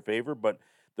ruling in your favor, but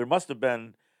there must have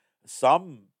been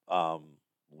some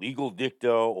legal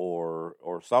dicta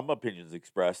or some opinions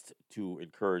expressed to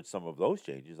encourage some of those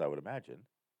changes. I would imagine.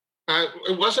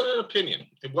 it wasn't an opinion.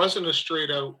 It wasn't a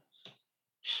straight out.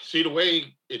 See, the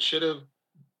way it should have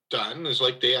done is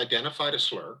like they identified a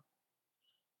slur.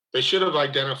 They should have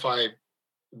identified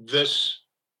this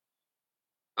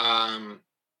um,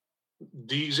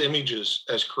 these images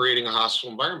as creating a hostile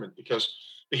environment, because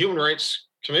the Human Rights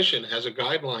Commission has a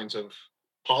guidelines and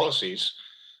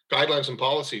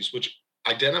policies which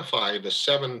identify the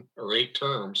 7 or 8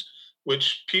 terms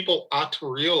which people ought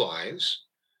to realize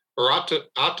or ought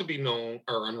to be known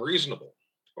are unreasonable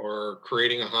or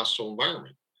creating a hostile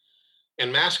environment.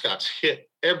 And mascots hit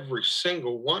every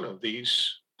single one of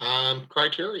these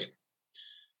criteria.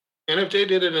 And if they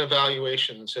did an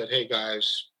evaluation and said, hey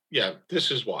guys, yeah, this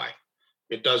is why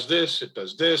it does this, it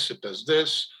does this, it does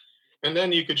this, and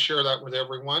then you could share that with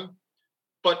everyone.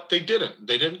 But they didn't.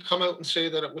 They didn't come out and say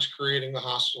that it was creating a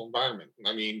hostile environment.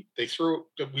 I mean,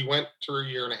 we went through a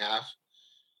year and a half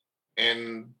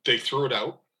and they threw it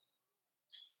out.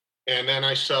 And then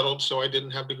I settled so I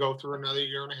didn't have to go through another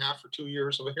year and a half or 2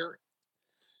 years of a hearing.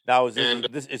 Now, And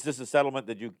is this a settlement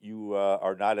that you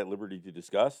are not at liberty to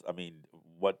discuss? I mean,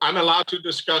 what? I'm allowed to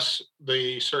discuss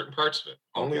the certain parts of it,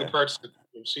 only the Okay, parts that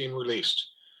you've seen released.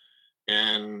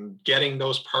 And getting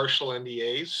those partial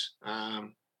NDAs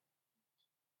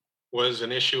was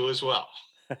an issue as well.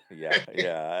 yeah,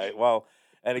 yeah. Well,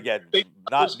 and again, They-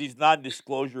 not these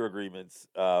non-disclosure agreements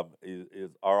are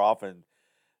often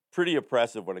pretty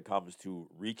oppressive when it comes to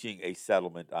reaching a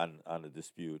settlement on a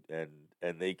dispute, and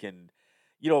they can,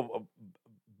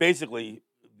 basically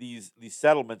these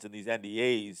settlements and these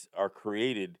NDAs are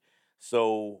created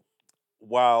so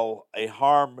while a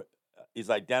harm is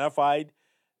identified,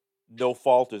 no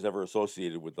fault is ever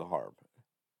associated with the harm.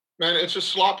 Man, it's a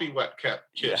sloppy wet cat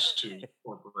Yeah, kiss to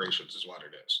corporations, is what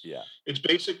it is. yeah, It's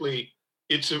basically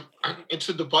it's a it's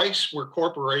a device where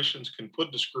corporations can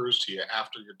put the screws to you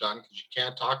after you're done because you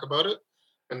can't talk about it,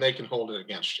 and they can hold it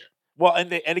against you. Well,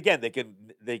 and again, they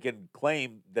can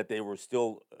claim that they were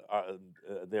still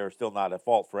they're still not at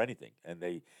fault for anything, and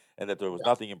that there was Yeah,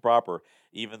 nothing improper,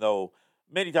 even though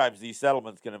many times these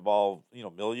settlements can involve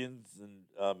millions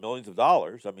and millions of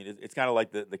dollars. I mean, it's kind of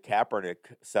like the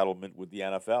Kaepernick settlement with the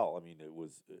NFL. I mean, it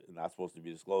was not supposed to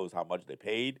be disclosed how much they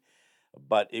paid,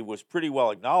 but it was pretty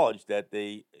well acknowledged that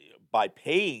they, by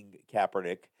paying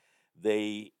Kaepernick,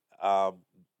 they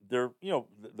they're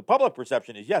the public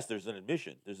perception is yes, there's an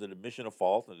admission of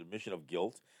fault, an admission of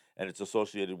guilt, and it's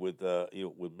associated with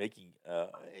with making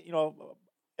you know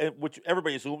which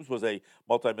everybody assumes was a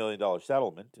multi-million dollar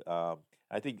settlement.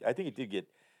 I think it did get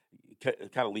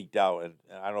kind of leaked out, and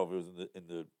I don't know if it was in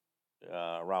the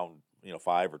around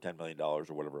 $5 or $10 million or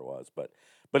whatever it was, but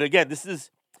again,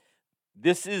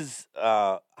 this is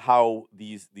how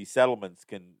these settlements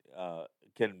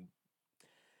can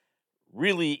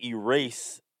really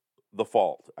erase the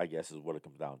fault, I guess, is what it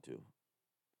comes down to.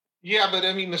 yeah, but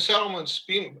I mean, the settlements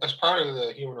being as part of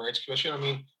the Human Rights Commission. I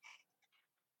mean,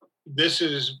 this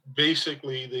is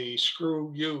basically the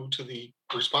screw you to the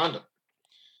respondent,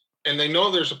 and they know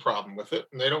there's a problem with it,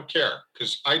 and they don't care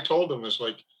because I told them it's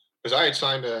like because I had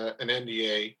signed an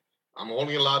NDA. I'm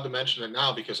only allowed to mention it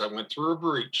now because I went through a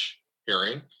breach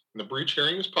hearing, and the breach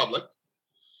hearing is public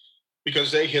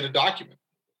because they hid a document,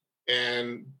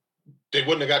 and they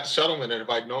wouldn't have got the settlement if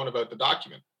I'd known about the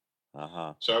document. Uh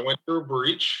huh. So I went through a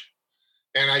breach,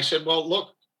 and I said, "Well,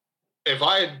 look, if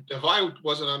I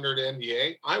wasn't under the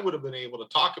NDA, I would have been able to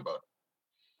talk about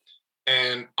it,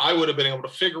 and I would have been able to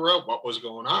figure out what was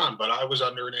going on. But I was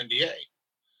under an NDA,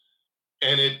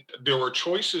 and there were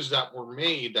choices that were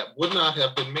made that would not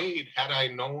have been made had I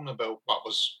known about what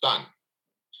was done."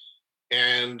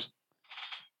 And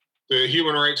the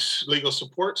Human Rights Legal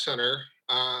Support Center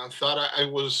thought I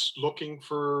was looking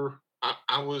for,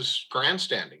 I was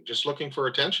grandstanding, just looking for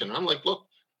attention. I'm like, look,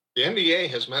 the NDA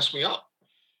has messed me up.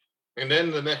 And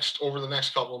then over the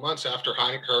next couple of months after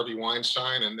Harvey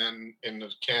Weinstein, and then in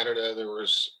Canada, there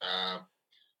was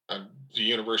the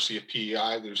University of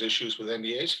PEI, there's issues with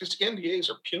NDAs because the NDAs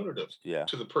are punitive Yeah.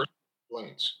 to the person who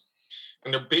complains.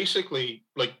 And they're basically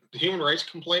like the human rights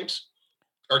complaints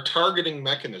are targeting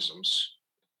mechanisms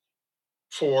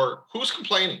for who's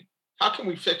complaining. How can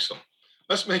we fix them?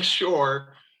 Let's make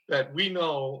sure that we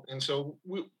know. And so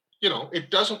it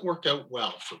doesn't work out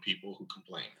well for people who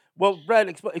complain. Well, Brad,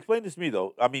 explain this to me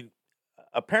though. I mean,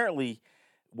 apparently,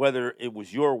 whether it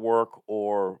was your work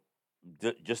or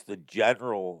just the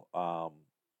general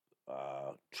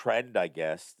trend, I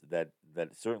guess that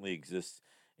certainly exists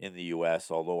in the U.S.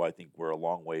 Although I think we're a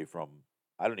long way from.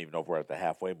 I don't even know if we're at the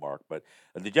halfway mark, but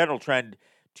the general trend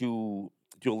to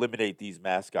eliminate these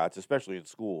mascots, especially in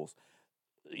schools,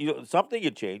 something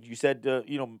had changed. You said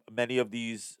many of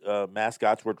these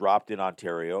mascots were dropped in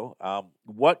Ontario.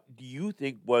 What do you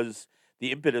think was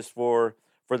the impetus for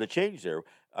the change there?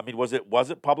 I mean, was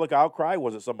it public outcry?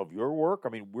 Was it some of your work? I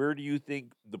mean, where do you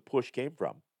think the push came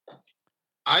from?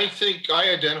 I think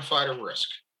I identified a risk.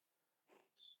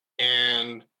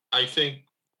 And I think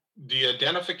the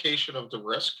identification of the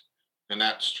risk, and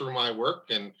that's through my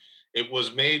work, and it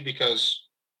was made because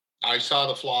I saw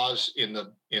the flaws in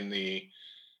the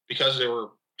because they were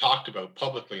talked about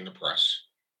publicly in the press.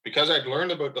 Because I'd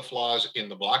learned about the flaws in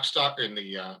the Blackstock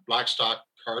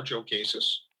Carjo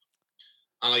cases.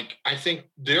 I think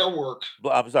their work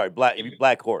I'm sorry, Black in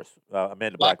Black Horse,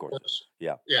 Amanda Black Black Horse. Horse,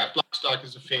 Yeah. yeah, Blackstock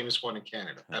is a famous one in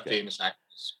Canada, a Okay. famous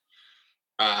actress.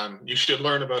 You should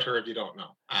learn about her if you don't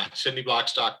know. Cindy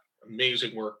Blackstock,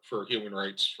 amazing work for human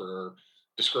rights, for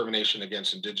discrimination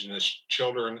against Indigenous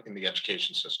children in the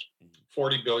education system. Mhm.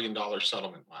 $40 billion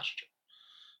settlement last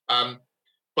year.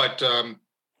 But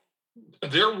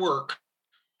their work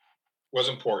was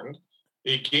important.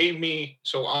 It gave me,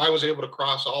 so I was able to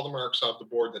cross all the marks off the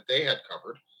board that they had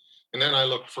covered. And then I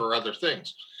looked for other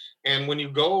things. And when you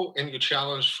go and you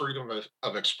challenge freedom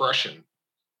of expression,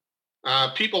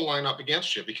 people line up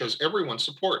against you because everyone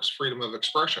supports freedom of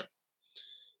expression.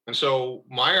 And so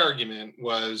my argument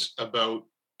was about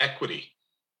equity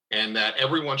and that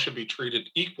everyone should be treated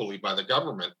equally by the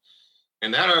government.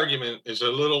 And that argument is a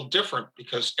little different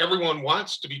because everyone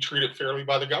wants to be treated fairly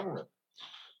by the government.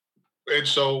 And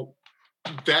so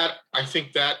that I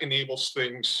think that enables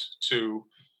things to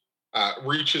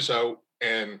reaches out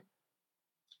and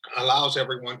allows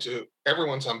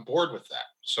everyone's on board with that.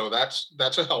 So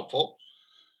that's a helpful.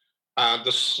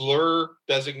 The slur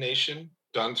designation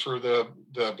done through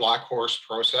the Black Horse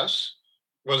process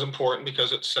was important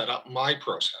because it set up my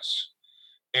process.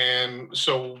 And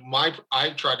so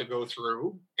I tried to go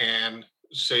through and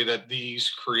say that these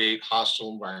create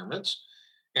hostile environments,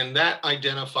 and that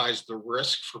identifies the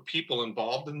risk for people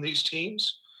involved in these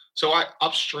teams. So I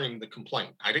upstreamed the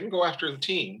complaint. I didn't go after the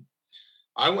team.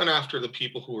 I went after the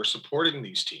people who are supporting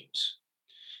these teams.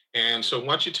 And so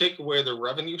once you take away the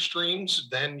revenue streams,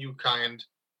 then you kind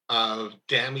of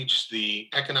damage the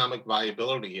economic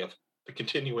viability of the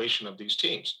continuation of these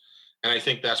teams. And I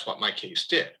think that's what my case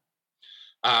did.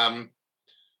 Um,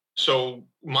 so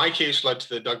my case led to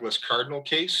the Douglas Cardinal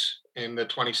case in the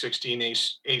 2016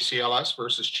 ACLS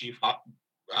versus Chief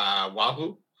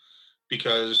Wahoo,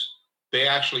 because they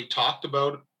actually talked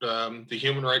about the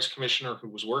human rights commissioner who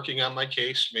was working on my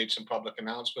case, made some public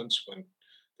announcements when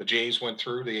the Jays went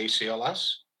through the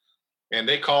ACLS, and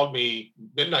they called me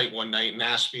midnight one night and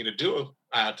asked me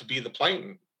to be the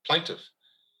plaintiff.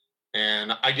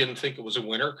 And I didn't think it was a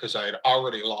winner because I had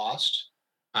already lost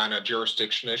on a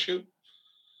jurisdiction issue.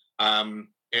 And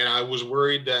I was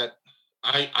worried that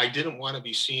I didn't want to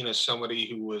be seen as somebody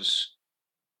who was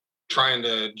trying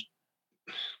to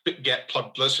get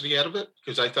publicity out of it,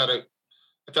 because I thought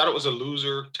it was a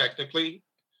loser technically,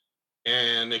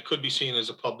 and it could be seen as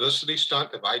a publicity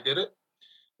stunt if I did it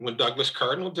when Douglas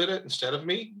Cardinal did it instead of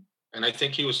me. And I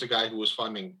think he was the guy who was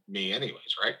funding me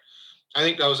anyways, right? I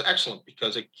think that was excellent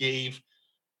because it gave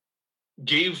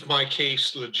my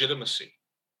case legitimacy.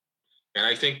 And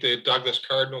I think the Douglas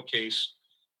Cardinal case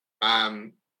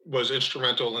um, was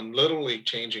instrumental in literally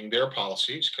changing their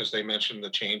policies, because they mentioned the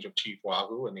change of Chief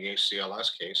Wahoo in the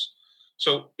ACLS case.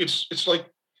 So it's like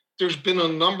there's been a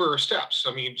number of steps.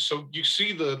 I mean, so you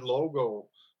see the logo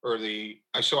or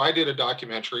so I did a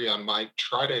documentary on my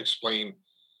try to explain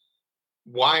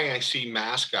why I see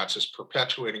mascots as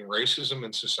perpetuating racism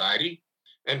in society,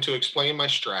 and to explain my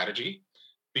strategy,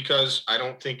 because I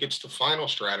don't think it's the final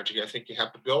strategy. I think you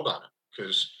have to build on it,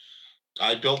 because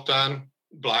I built on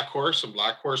Black Horse, and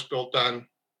Black Horse built on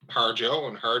Harjo,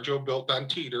 and Harjo built on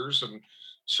Teeters, and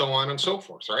so on and so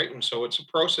forth, right? And so it's a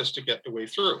process to get the way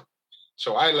through.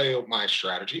 So I lay out my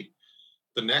strategy.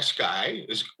 The next guy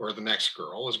is, or the next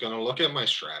girl is going to look at my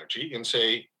strategy and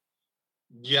say,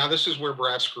 yeah, this is where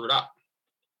Brad screwed up.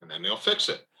 And then they'll fix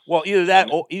it. Well,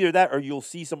 And either that, or you'll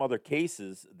see some other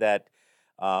cases that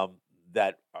have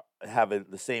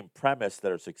the same premise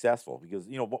that are successful. Because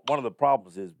one of the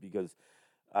problems is because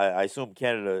I assume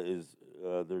Canada is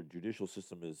their judicial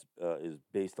system is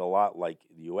based a lot like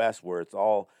the U.S., where it's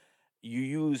all you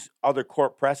use other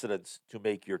court precedents to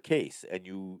make your case, and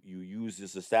you use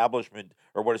this establishment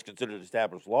or what is considered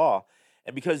established law,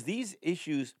 and because these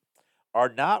issues are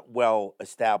not well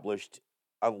established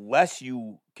unless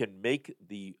you can make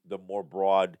the more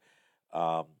broad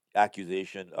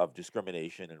accusation of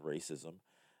discrimination and racism,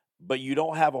 but you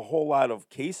don't have a whole lot of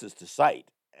cases to cite.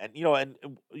 And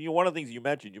one of the things you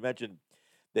mentioned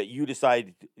that you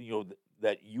decided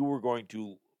that you were going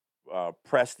to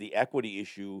press the equity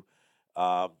issue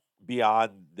uh,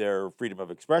 beyond their freedom of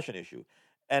expression issue.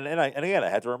 And again, I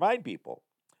had to remind people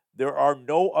there are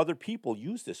no other people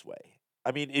used this way.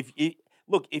 I mean,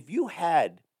 if you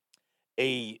had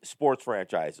a sports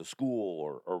franchise, a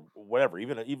school, or whatever,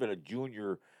 even a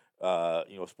junior,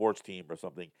 sports team or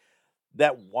something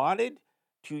that wanted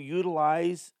to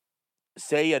utilize,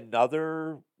 say,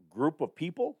 another group of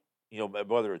people,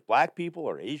 whether it's black people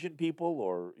or Asian people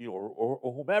or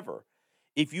or whomever,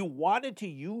 if you wanted to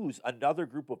use another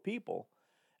group of people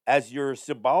as your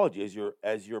symbology,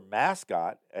 as your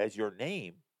mascot, as your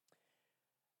name,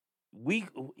 we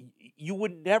you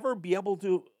would never be able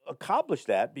to accomplish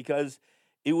that because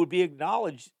it would be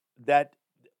acknowledged that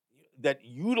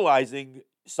utilizing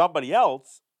somebody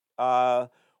else uh,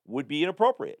 would be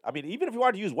inappropriate. I mean, even if you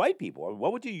wanted to use white people, I mean,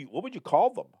 what would you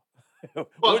call them? What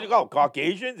would you well, call them?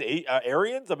 Caucasians,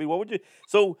 Aryans? I mean, what would you?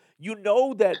 So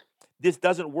that this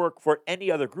doesn't work for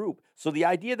any other group. So the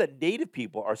idea that Native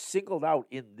people are singled out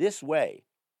in this way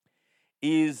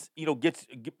is gets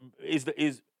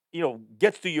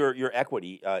to your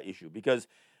equity issue, because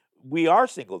we are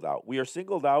singled out. We are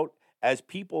singled out as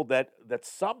people that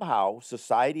somehow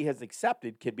society has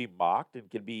accepted can be mocked and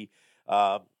can be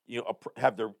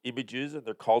have their images and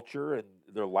their culture and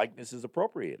their likenesses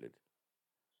appropriated.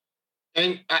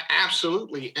 and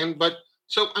absolutely. And but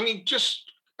so I mean,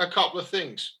 just a couple of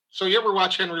things. So you ever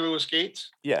watch Henry Louis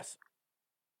Gates? Yes.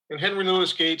 And Henry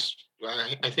Louis Gates,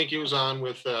 I think he was on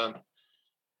with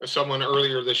someone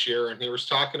earlier this year, and he was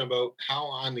talking about how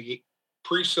on the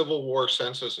pre-Civil War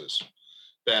censuses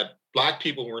that Black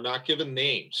people were not given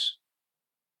names,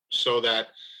 so that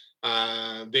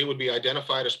they would be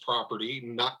identified as property,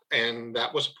 not, and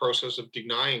that was a process of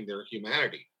denying their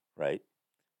humanity. Right.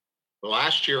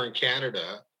 Last year in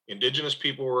Canada, Indigenous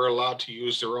people were allowed to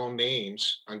use their own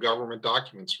names on government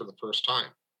documents for the first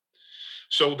time.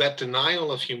 So that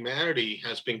denial of humanity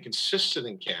has been consistent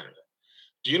in Canada.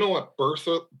 Do you know what birth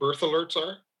alerts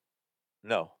are?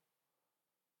 No.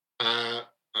 Uh,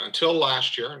 until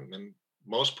last year, and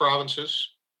most provinces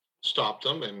stopped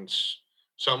them, and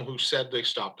some who said they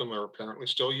stopped them are apparently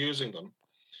still using them.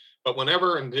 But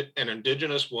whenever an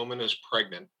Indigenous woman is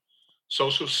pregnant,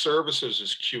 social services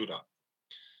is queued up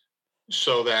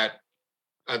so that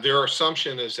their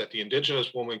assumption is that the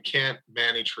Indigenous woman can't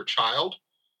manage her child,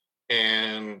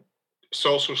 and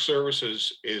social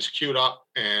services is queued up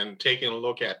and taking a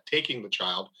look at taking the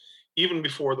child even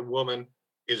before the woman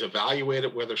is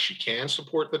evaluated whether she can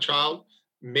support the child,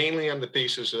 mainly on the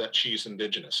basis that she's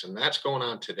Indigenous, and that's going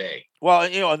on today. Well,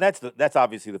 and that's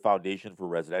obviously the foundation for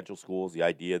residential schools. The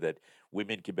idea that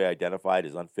women can be identified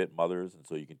as unfit mothers, and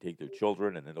so you can take their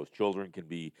children, and then those children can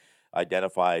be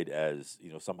identified as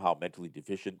somehow mentally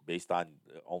deficient based on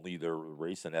only their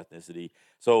race and ethnicity.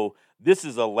 So this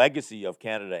is a legacy of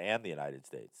Canada and the United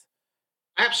States.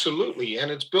 Absolutely,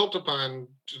 and it's built upon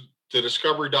the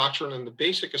discovery doctrine, and the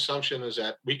basic assumption is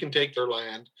that we can take their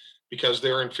land because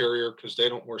they're inferior because they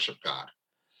don't worship God.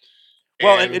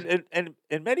 Well, and And and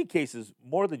in many cases,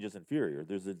 more than just inferior,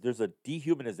 there's a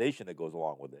dehumanization that goes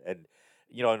along with it,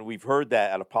 and we've heard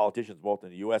that out of politicians both in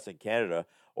the U.S. and Canada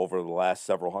over the last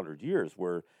several hundred years,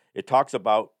 where it talks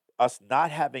about us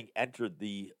not having entered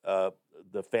the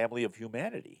family of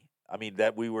humanity. I mean,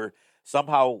 that we were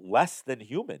somehow less than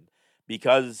human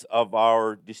because of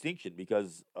our distinction,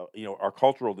 because our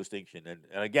cultural distinction,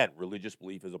 and again, religious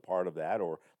belief is a part of that,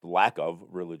 or the lack of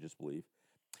religious belief.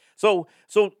 So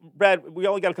Brad, we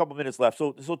only got a couple minutes left.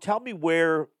 So tell me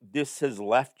where this has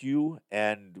left you,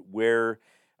 and where,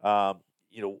 um,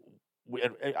 you know,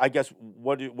 and I guess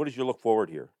what is your look forward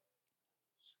here?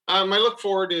 my look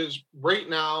forward is right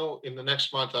now in the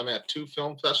next month, I'm at two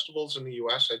film festivals in the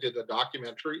US. I did a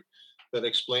documentary that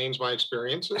explains my How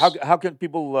experiences. how can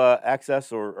people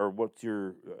access, or what's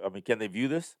your? I mean, can they view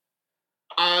this?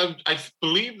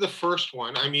 Believe the first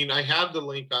one, I mean, I have the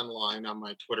link online on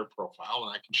my Twitter profile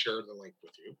and I can share the link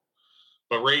with you.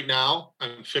 But right now,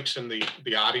 I'm fixing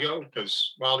the audio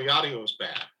because, well, the audio is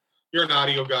bad. You're an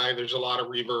audio guy, there's a lot of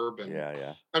reverb, and Yeah,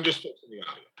 yeah. I'm just fixing the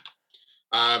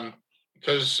audio.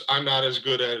 Because I'm not as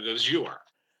good at it as you are.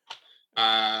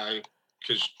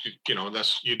 Because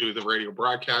that's you do the radio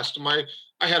broadcast.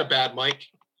 I had a bad mic,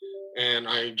 and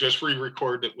I just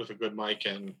re-recorded it with a good mic,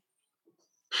 and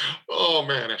oh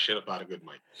man, I should have bought a good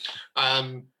mic.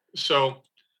 Um, so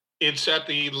it's at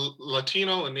the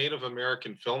Latino and Native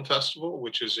American Film Festival,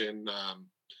 which is in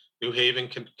New Haven,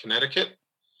 Connecticut,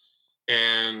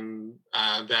 and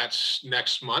that's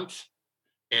next month.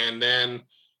 And then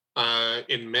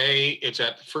in May, it's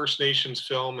at the First Nations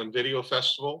Film and Video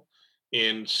Festival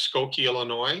in Skokie,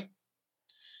 Illinois.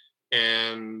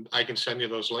 And I can send you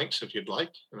those links if you'd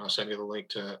like, and I'll send you the link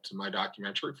to my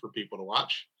documentary for people to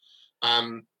watch.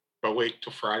 Um, but wait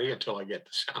till Friday until I get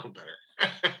the sound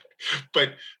better.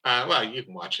 But well, you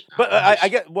can watch it now. But I'm I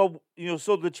just get, well,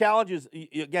 so the challenge is,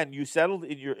 again, you settled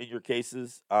in your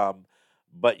cases,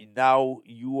 but now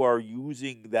you are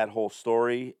using that whole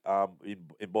story, in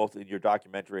both in your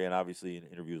documentary and obviously in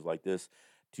interviews like this,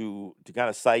 to kind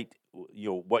of cite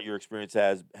what your experience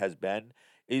has been.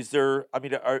 Is there? I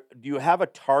mean, do you have a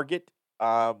target,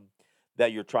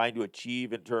 that you're trying to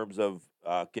achieve in terms of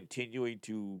continuing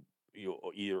to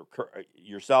either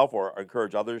yourself or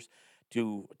encourage others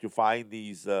to find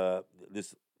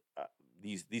this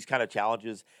these kind of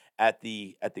challenges at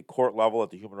the court level, at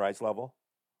the human rights level?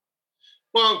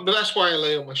 well, but that's why I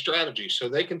lay out my strategy so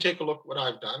they can take a look at what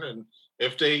I've done, and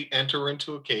if they enter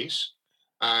into a case,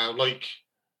 like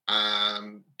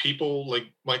people like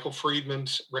Michael Friedman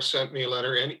sent me a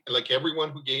letter, and like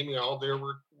everyone who gave me all their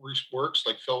works,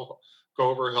 like Phil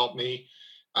Gover helped me.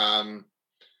 Um,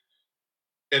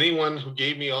 Anyone who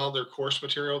gave me all their course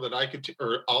material that I could,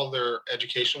 or all their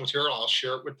educational material, I'll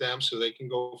share it with them so they can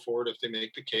go forward if they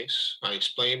make the case. I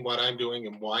explain what I'm doing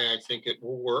and why I think it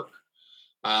will work.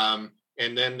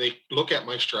 And then they look at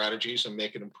my strategies and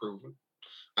make an improvement.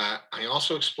 I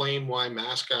also explain why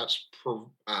mascots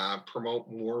promote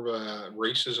more of a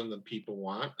racism than people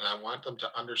want, and I want them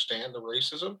to understand the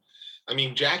racism. I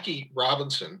mean, Jackie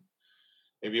Robinson,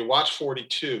 if you watch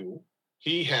 42,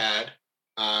 he had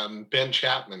Ben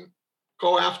Chapman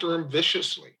go after him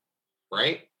viciously,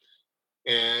 right?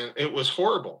 And it was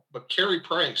horrible. But Carey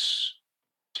Price,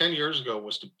 10 years ago,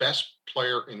 was the best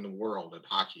player in the world in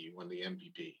hockey. He won the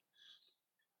MVP.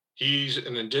 He's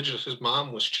an Indigenous, his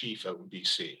mom was chief out in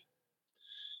BC.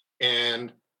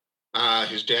 And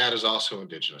His dad is also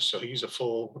Indigenous, so he's a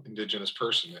full Indigenous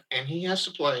person, and he has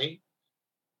to play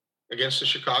against the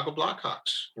Chicago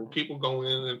Blackhawks, where people go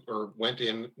in or went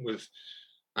in with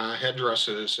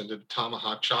headdresses and did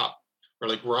tomahawk chop, or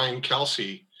like Ryan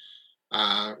Kelsey.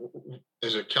 Uh,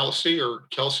 is it Kelsey or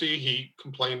Kelsey? He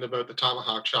complained about the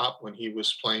tomahawk chop when he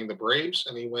was playing the Braves,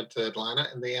 and he went to Atlanta,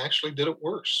 and they actually did it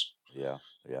worse. Yeah,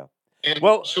 yeah. And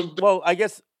Well, so, I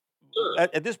guess sure,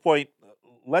 at this point,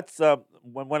 let's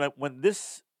when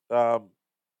this uh,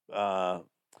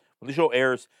 when the show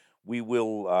airs, we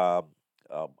will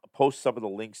post some of the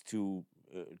links to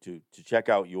check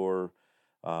out your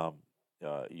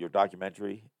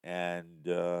documentary and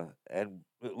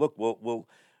look, we'll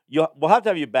have to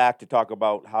have you back to talk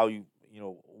about how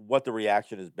what the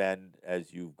reaction has been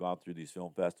as you've gone through these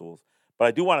film festivals. But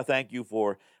I do want to thank you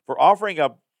for offering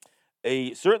up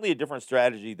a certainly a different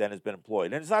strategy than has been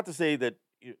employed. And it's not to say that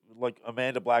like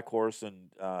Amanda Blackhorse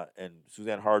and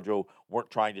Suzanne Harjo weren't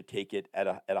trying to take it at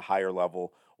a higher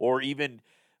level, or even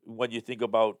when you think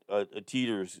about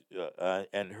Teeters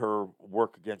and her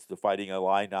work against the Fighting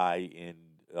Illini in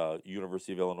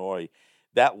University of Illinois,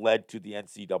 that led to the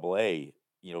NCAA,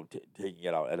 taking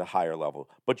it out at a higher level.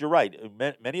 But you're right;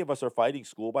 many of us are fighting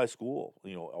school by school,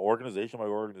 organization by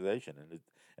organization,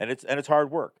 and it's hard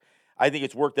work. I think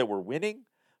it's work that we're winning,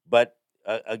 but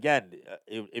again,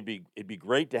 it'd be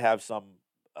great to have some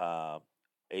uh,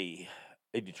 a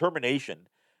a determination,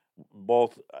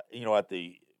 both at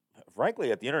the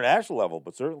frankly at the international level,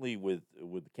 but certainly with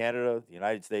Canada, the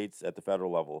United States, at the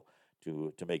federal level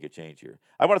to make a change here.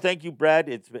 I want to thank you, Brad.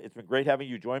 It's been great having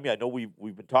you join me. I know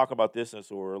we've been talking about this, and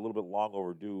so we're a little bit long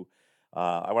overdue.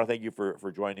 I want to thank you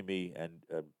for joining me and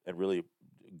really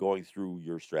going through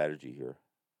your strategy here.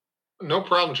 no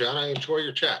problem, John. I enjoy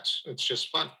your chats. It's just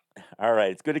fun. All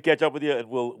right, it's good to catch up with you, and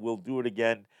we'll do it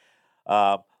again.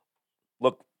 Uh,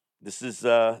 Look, this is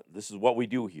what we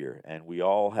do here, and we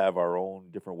all have our own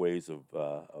different ways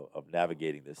of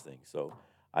navigating this thing. So,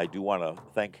 I do want to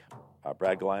thank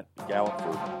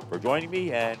Gallant for joining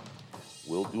me, and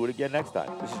we'll do it again next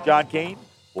time. This is John Kane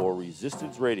for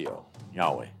Resistance Radio.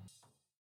 Yahweh.